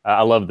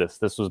 I love this.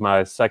 This was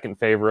my second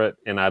favorite,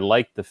 and I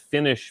liked the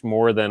finish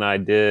more than I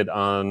did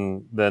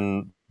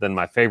than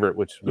my favorite,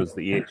 which was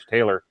the E.H.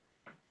 Taylor,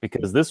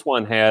 because this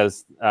one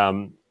has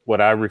what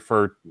I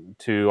refer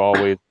to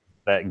always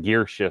that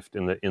gear shift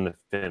in the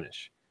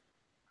finish.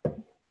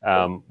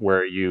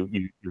 where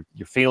you're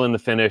feeling the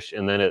finish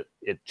and then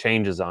it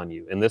changes on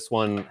you. And this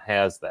one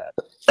has that.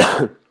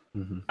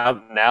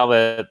 Now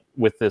that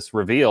with this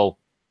reveal,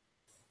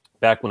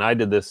 back when I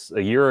did this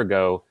a year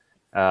ago,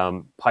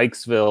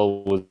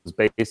 Pikesville was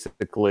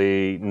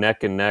basically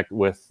neck and neck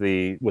with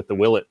the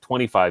Willet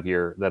 25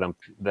 year that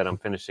I'm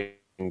finishing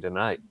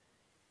tonight.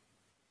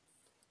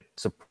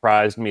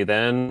 Surprised me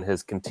then,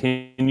 has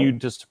continued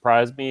to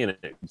surprise me, and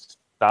it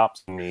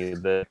stops me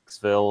that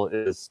Pikesville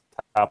is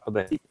top of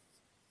the heap.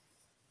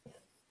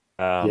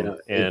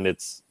 And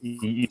it's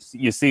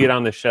you see it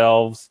on the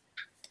shelves.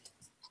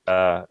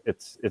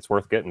 It's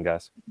worth getting,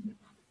 guys.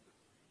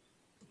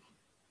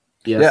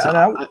 Yeah,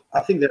 so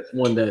I think that's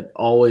one that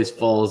always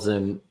falls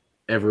in.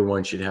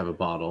 Everyone should have a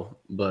bottle,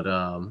 but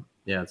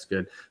yeah, it's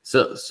good.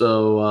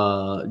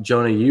 So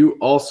Jonah, you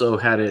also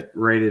had it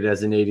rated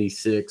as an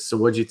 86. So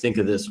what'd you think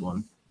of this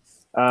one?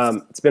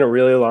 It's been a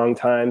really long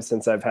time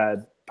since I've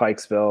had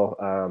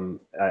Pikesville.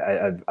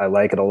 I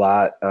like it a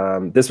lot.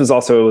 This was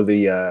also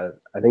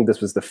I think this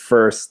was the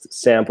first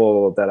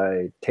sample that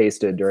I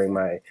tasted during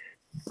my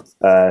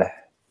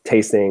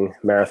tasting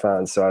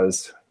marathon. So I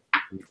was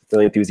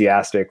really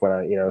enthusiastic when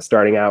I,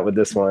 starting out with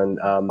this one.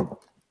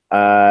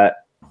 I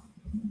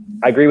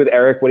agree with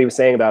Eric, what he was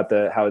saying about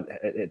how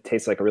it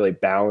tastes like a really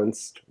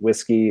balanced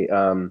whiskey.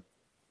 I'm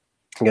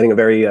getting a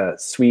very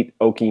sweet,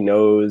 oaky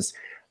nose.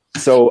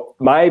 So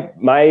my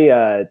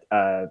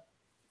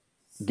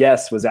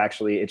guess was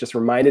actually, it just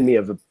reminded me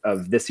of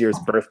this year's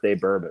birthday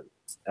bourbon.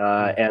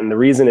 And the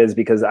reason is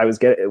because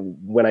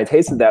when I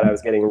tasted that, I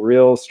was getting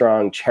real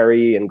strong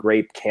cherry and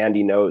grape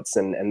candy notes.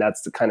 And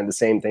that's kind of the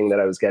same thing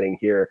that I was getting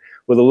here,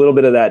 with a little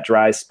bit of that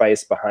dry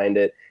spice behind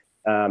it.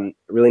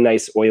 Really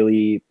nice,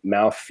 oily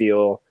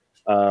mouthfeel.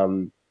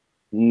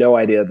 No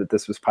idea that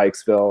this was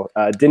Pikesville.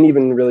 Didn't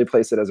even really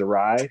place it as a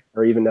rye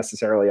or even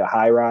necessarily a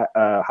high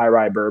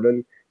rye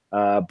bourbon.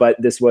 But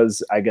this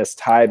was, I guess,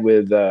 tied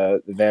with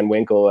Van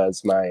Winkle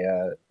as my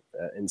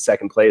in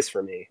second place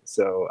for me.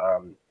 So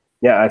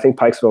yeah, I think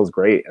Pikesville is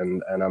great,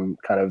 and I'm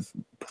kind of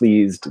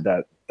pleased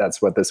that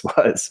that's what this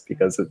was,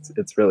 because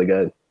it's really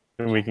good.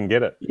 And we can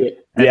get it.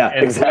 Yeah,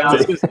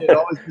 exactly. It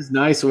always is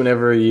nice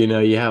whenever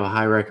you have a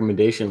high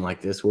recommendation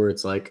like this, where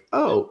it's like,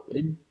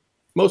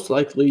 most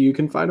likely you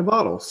can find a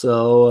bottle.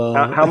 So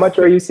how much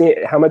are you seeing?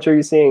 How much are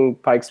you seeing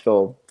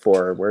Pikesville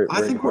for?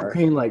 I think we're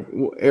paying, like,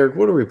 Eric,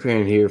 what are we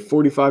paying here?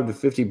 $45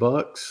 to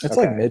 $50. It's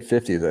like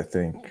mid-50s, I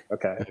think.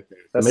 Okay,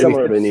 that's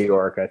similar to New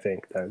York, I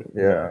think. Then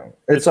yeah,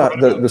 it's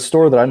the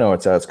store that I know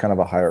it's at. It's kind of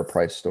a higher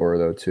price store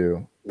though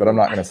too. But I'm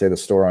not going to say the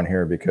store on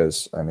here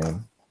because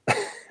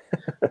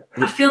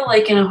I feel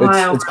like in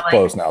Ohio it's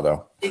close now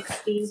though.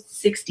 60,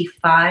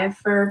 65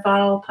 for a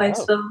bottle of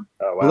Pikesville.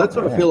 Oh, wow. Well, that's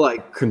what I feel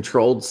like.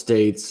 Controlled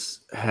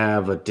states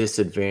have a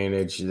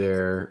disadvantage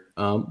there.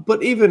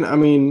 But even,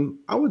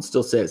 I would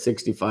still say at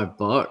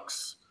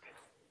 $65,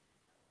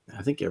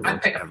 I think everyone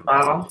I'd pick a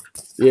bottle.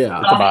 Yeah.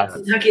 I'll be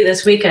in Kentucky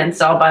this weekend,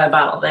 so I'll buy a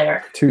bottle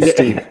there. Too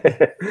steep.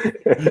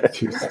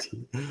 Too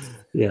steep.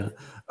 Yeah.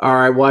 All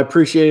right. Well, I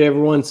appreciate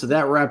everyone. So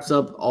that wraps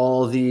up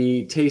all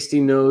the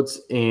tasting notes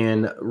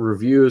and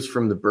reviews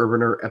from the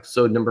Bourbonr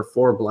episode number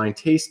 4, blind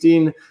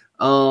tasting.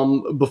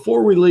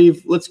 Before we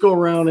leave, let's go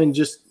around and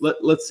just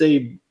let's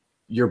say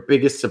your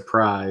biggest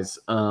surprise,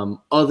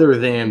 other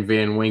than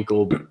Van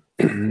Winkle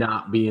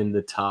not being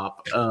the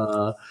top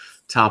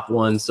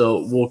one.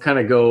 So we'll kind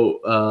of go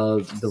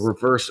the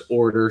reverse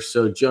order.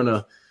 So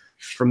Jonah,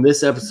 from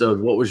this episode,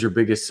 what was your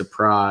biggest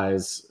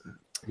surprise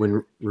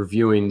when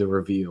reviewing the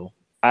reveal?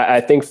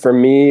 I think for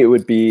me, it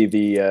would be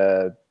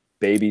the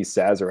baby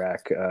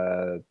Sazerac,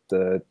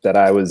 that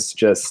I was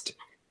just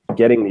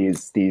getting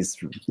these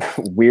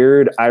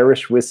weird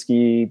Irish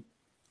whiskey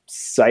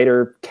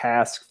cider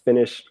cask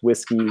finished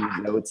whiskey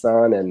notes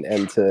on,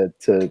 and to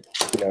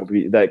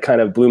that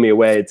kind of blew me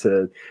away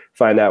to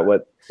find out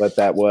what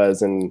that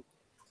was. And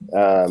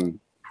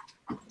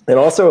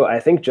also,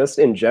 I think just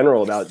in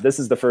general, this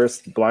is the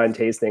first blind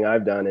tasting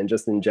I've done, and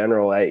just in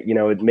general,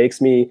 it makes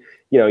me,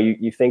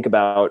 you think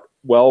about,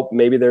 well,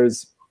 maybe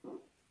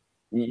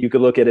you could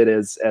look at it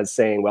as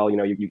saying, well,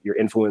 you're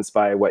influenced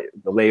by what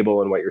the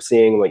label and what you're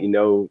seeing, what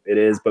it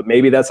is, but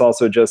maybe that's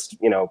also just,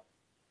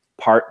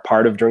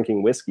 part of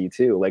drinking whiskey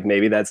too. Like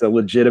maybe that's a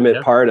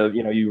legitimate part of,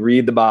 you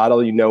read the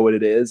bottle, you know what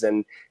it is,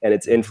 and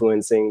it's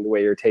influencing the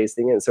way you're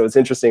tasting it. And so it's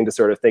interesting to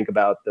sort of think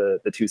about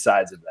the two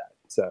sides of that.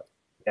 So,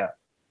 yeah.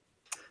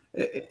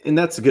 And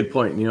that's a good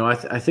point.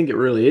 I think it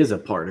really is a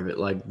part of it,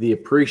 like the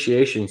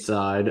appreciation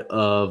side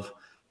of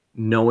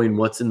knowing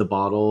what's in the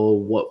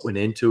bottle, what went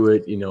into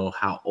it,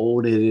 how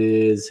old it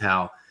is,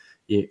 how,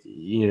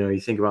 you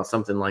think about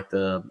something like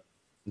the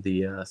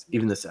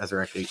even the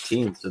Sazerac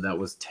 18. So that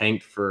was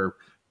tanked for,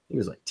 I think it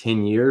was like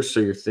 10 years.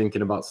 So you're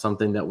thinking about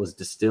something that was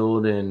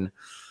distilled in,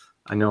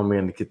 I know I'm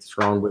going to get this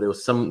wrong, but it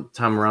was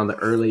sometime around the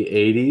early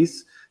 80s.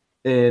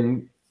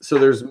 And so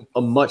there's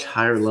a much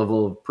higher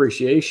level of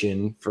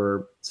appreciation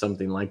for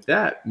something like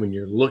that when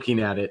you're looking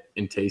at it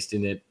and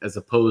tasting it, as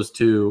opposed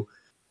to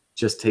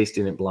just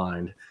tasting it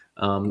blind.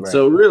 Right.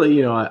 So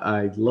really,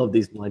 I love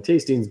these blind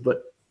tastings,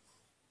 but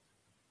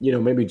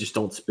maybe just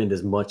don't spend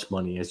as much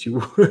money as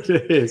you would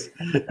is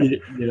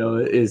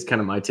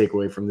kind of my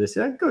takeaway from this.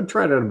 Yeah, go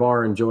try it at a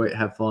bar, enjoy it,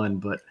 have fun.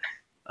 But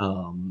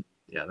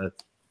yeah,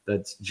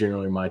 that's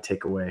generally my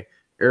takeaway.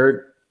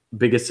 Eric,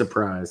 biggest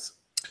surprise?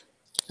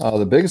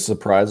 The biggest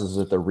surprise is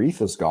that the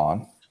wreath is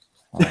gone.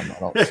 I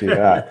don't see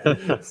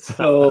that.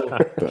 So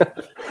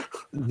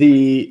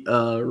the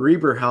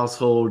Reber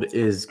household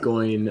is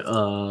going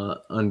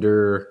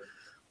under,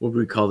 what do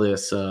we call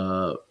this?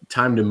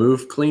 Time to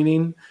move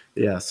cleaning.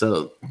 Yeah,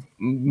 so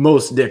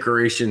most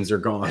decorations are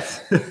gone.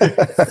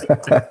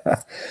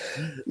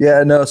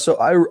 Yeah, no. So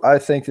I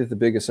think that the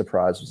biggest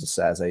surprise was the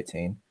SAS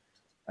 18.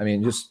 I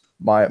mean, just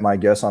my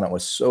guess on it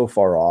was so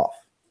far off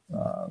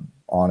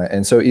on it,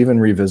 and so even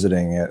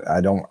revisiting it,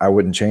 I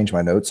wouldn't change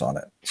my notes on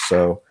it.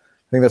 So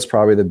I think that's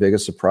probably the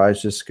biggest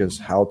surprise, just because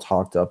how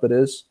talked up it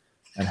is,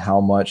 and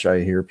how much I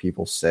hear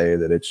people say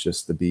that it's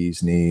just the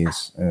bee's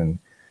knees. And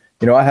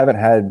I haven't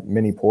had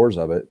many pours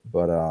of it,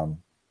 but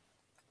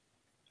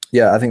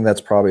yeah, I think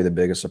that's probably the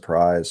biggest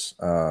surprise.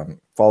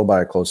 Followed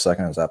by a close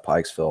second is that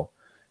Pikesville.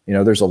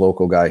 There's a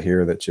local guy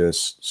here that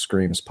just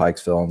screams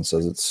Pikesville and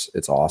says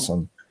it's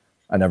awesome.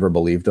 I never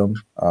believed him.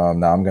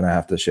 Now I'm going to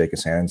have to shake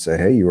his hand and say,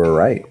 hey, you were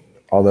right.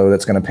 Although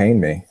that's going to pain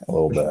me a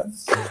little bit.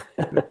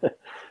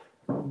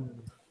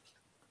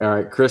 All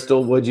right,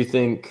 Crystal, what'd you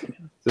think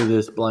through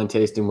this blind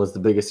tasting was the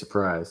biggest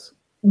surprise?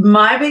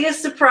 My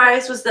biggest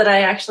surprise was that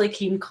I actually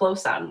came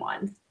close on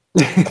one.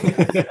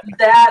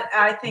 That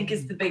I think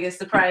is the biggest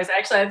surprise.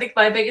 Actually, I think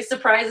my biggest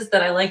surprise is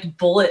that I liked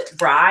Bullet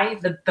Rye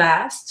the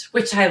best,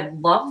 which I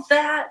love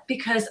that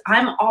because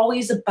I'm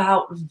always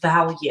about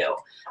value.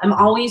 I'm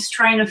always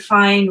trying to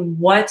find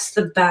what's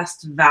the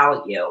best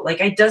value.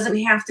 Like, it doesn't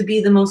have to be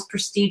the most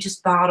prestigious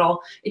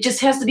bottle. It just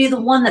has to be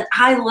the one that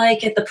I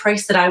like at the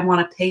price that I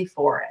want to pay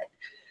for it.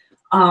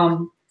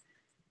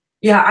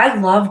 Yeah, I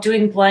love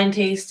doing blind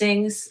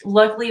tastings.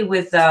 Luckily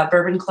with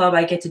Bourbon Club,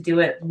 I get to do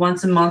it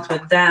once a month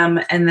with them.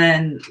 And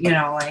then,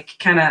 like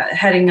kind of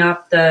heading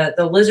up the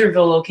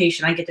Lizardville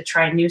location, I get to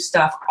try new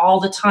stuff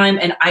all the time.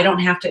 And I don't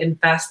have to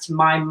invest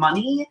my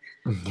money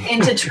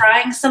into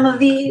trying some of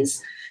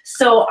these.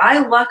 So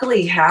I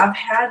luckily have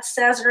had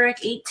Sazerac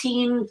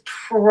 18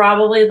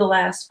 probably the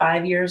last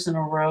 5 years in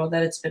a row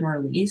that it's been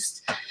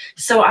released.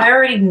 So I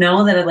already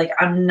know that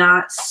I'm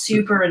not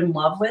super in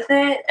love with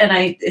it, and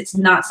it's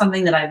not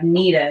something that I've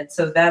needed.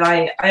 So that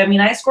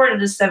I scored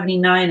it a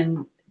 79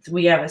 and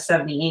we have a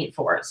 78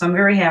 for it. So I'm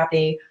very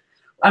happy.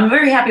 I'm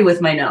very happy with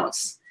my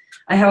notes.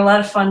 I have a lot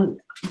of fun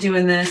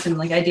doing this,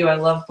 and I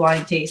love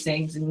blind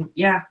tastings, and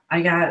yeah,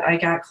 I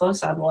got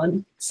close on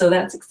one. So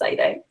that's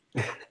exciting.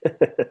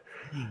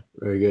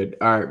 Very good.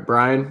 All right,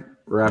 Brian,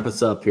 wrap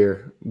us up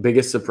here.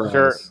 Biggest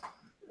surprise.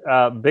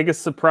 Sure.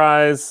 Biggest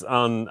surprise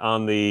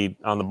on the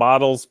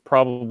bottles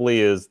probably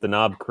is the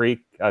Knob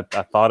Creek. I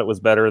thought it was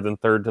better than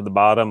third to the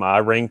bottom. I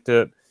ranked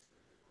it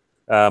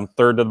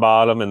third to the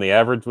bottom, and the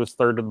average was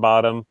third to the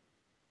bottom.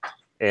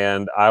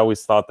 And I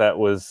always thought that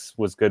was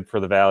good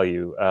for the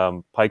value.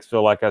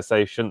 Pikesville, like I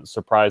say, shouldn't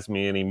surprise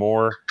me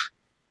anymore.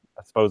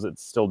 I suppose it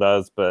still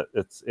does, but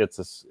it's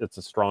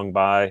a strong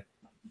buy.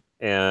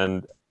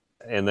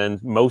 And then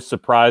most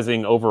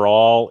surprising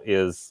overall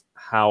is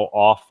how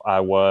off I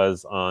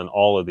was on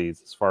all of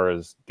these as far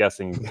as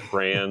guessing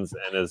brands.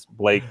 And as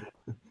Blake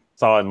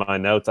saw in my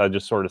notes, I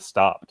just sort of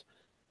stopped.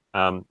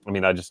 I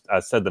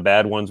said the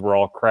bad ones were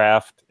all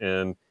craft,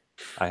 and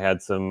I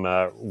had some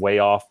way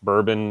off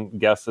bourbon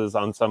guesses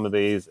on some of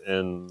these,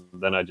 and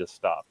then I just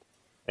stopped.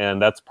 And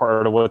that's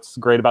part of what's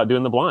great about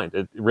doing the blind.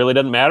 It really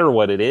doesn't matter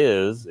what it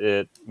is.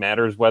 It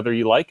matters whether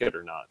you like it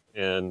or not.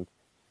 And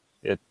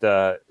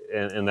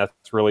and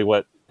that's really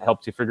what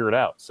helps you figure it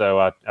out. So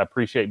I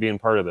appreciate being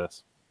part of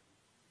this.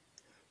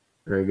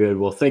 Very good.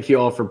 Well, thank you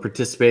all for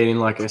participating.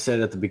 Like I said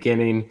at the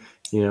beginning,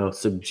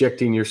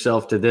 subjecting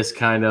yourself to this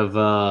kind of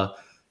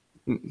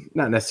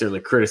not necessarily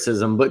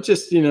criticism, but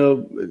just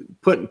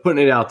putting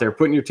it out there,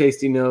 putting your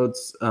tasting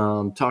notes,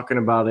 talking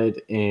about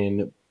it,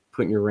 and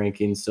putting your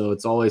rankings. So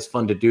it's always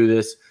fun to do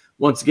this.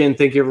 Once again,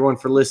 thank you everyone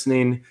for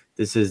listening.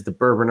 This is the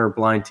Bourbonr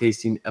Blind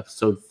Tasting,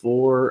 episode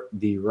 4,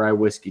 the rye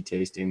whiskey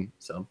tasting.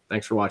 So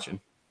thanks for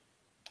watching.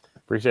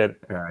 Appreciate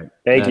it. All right.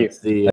 Thank you.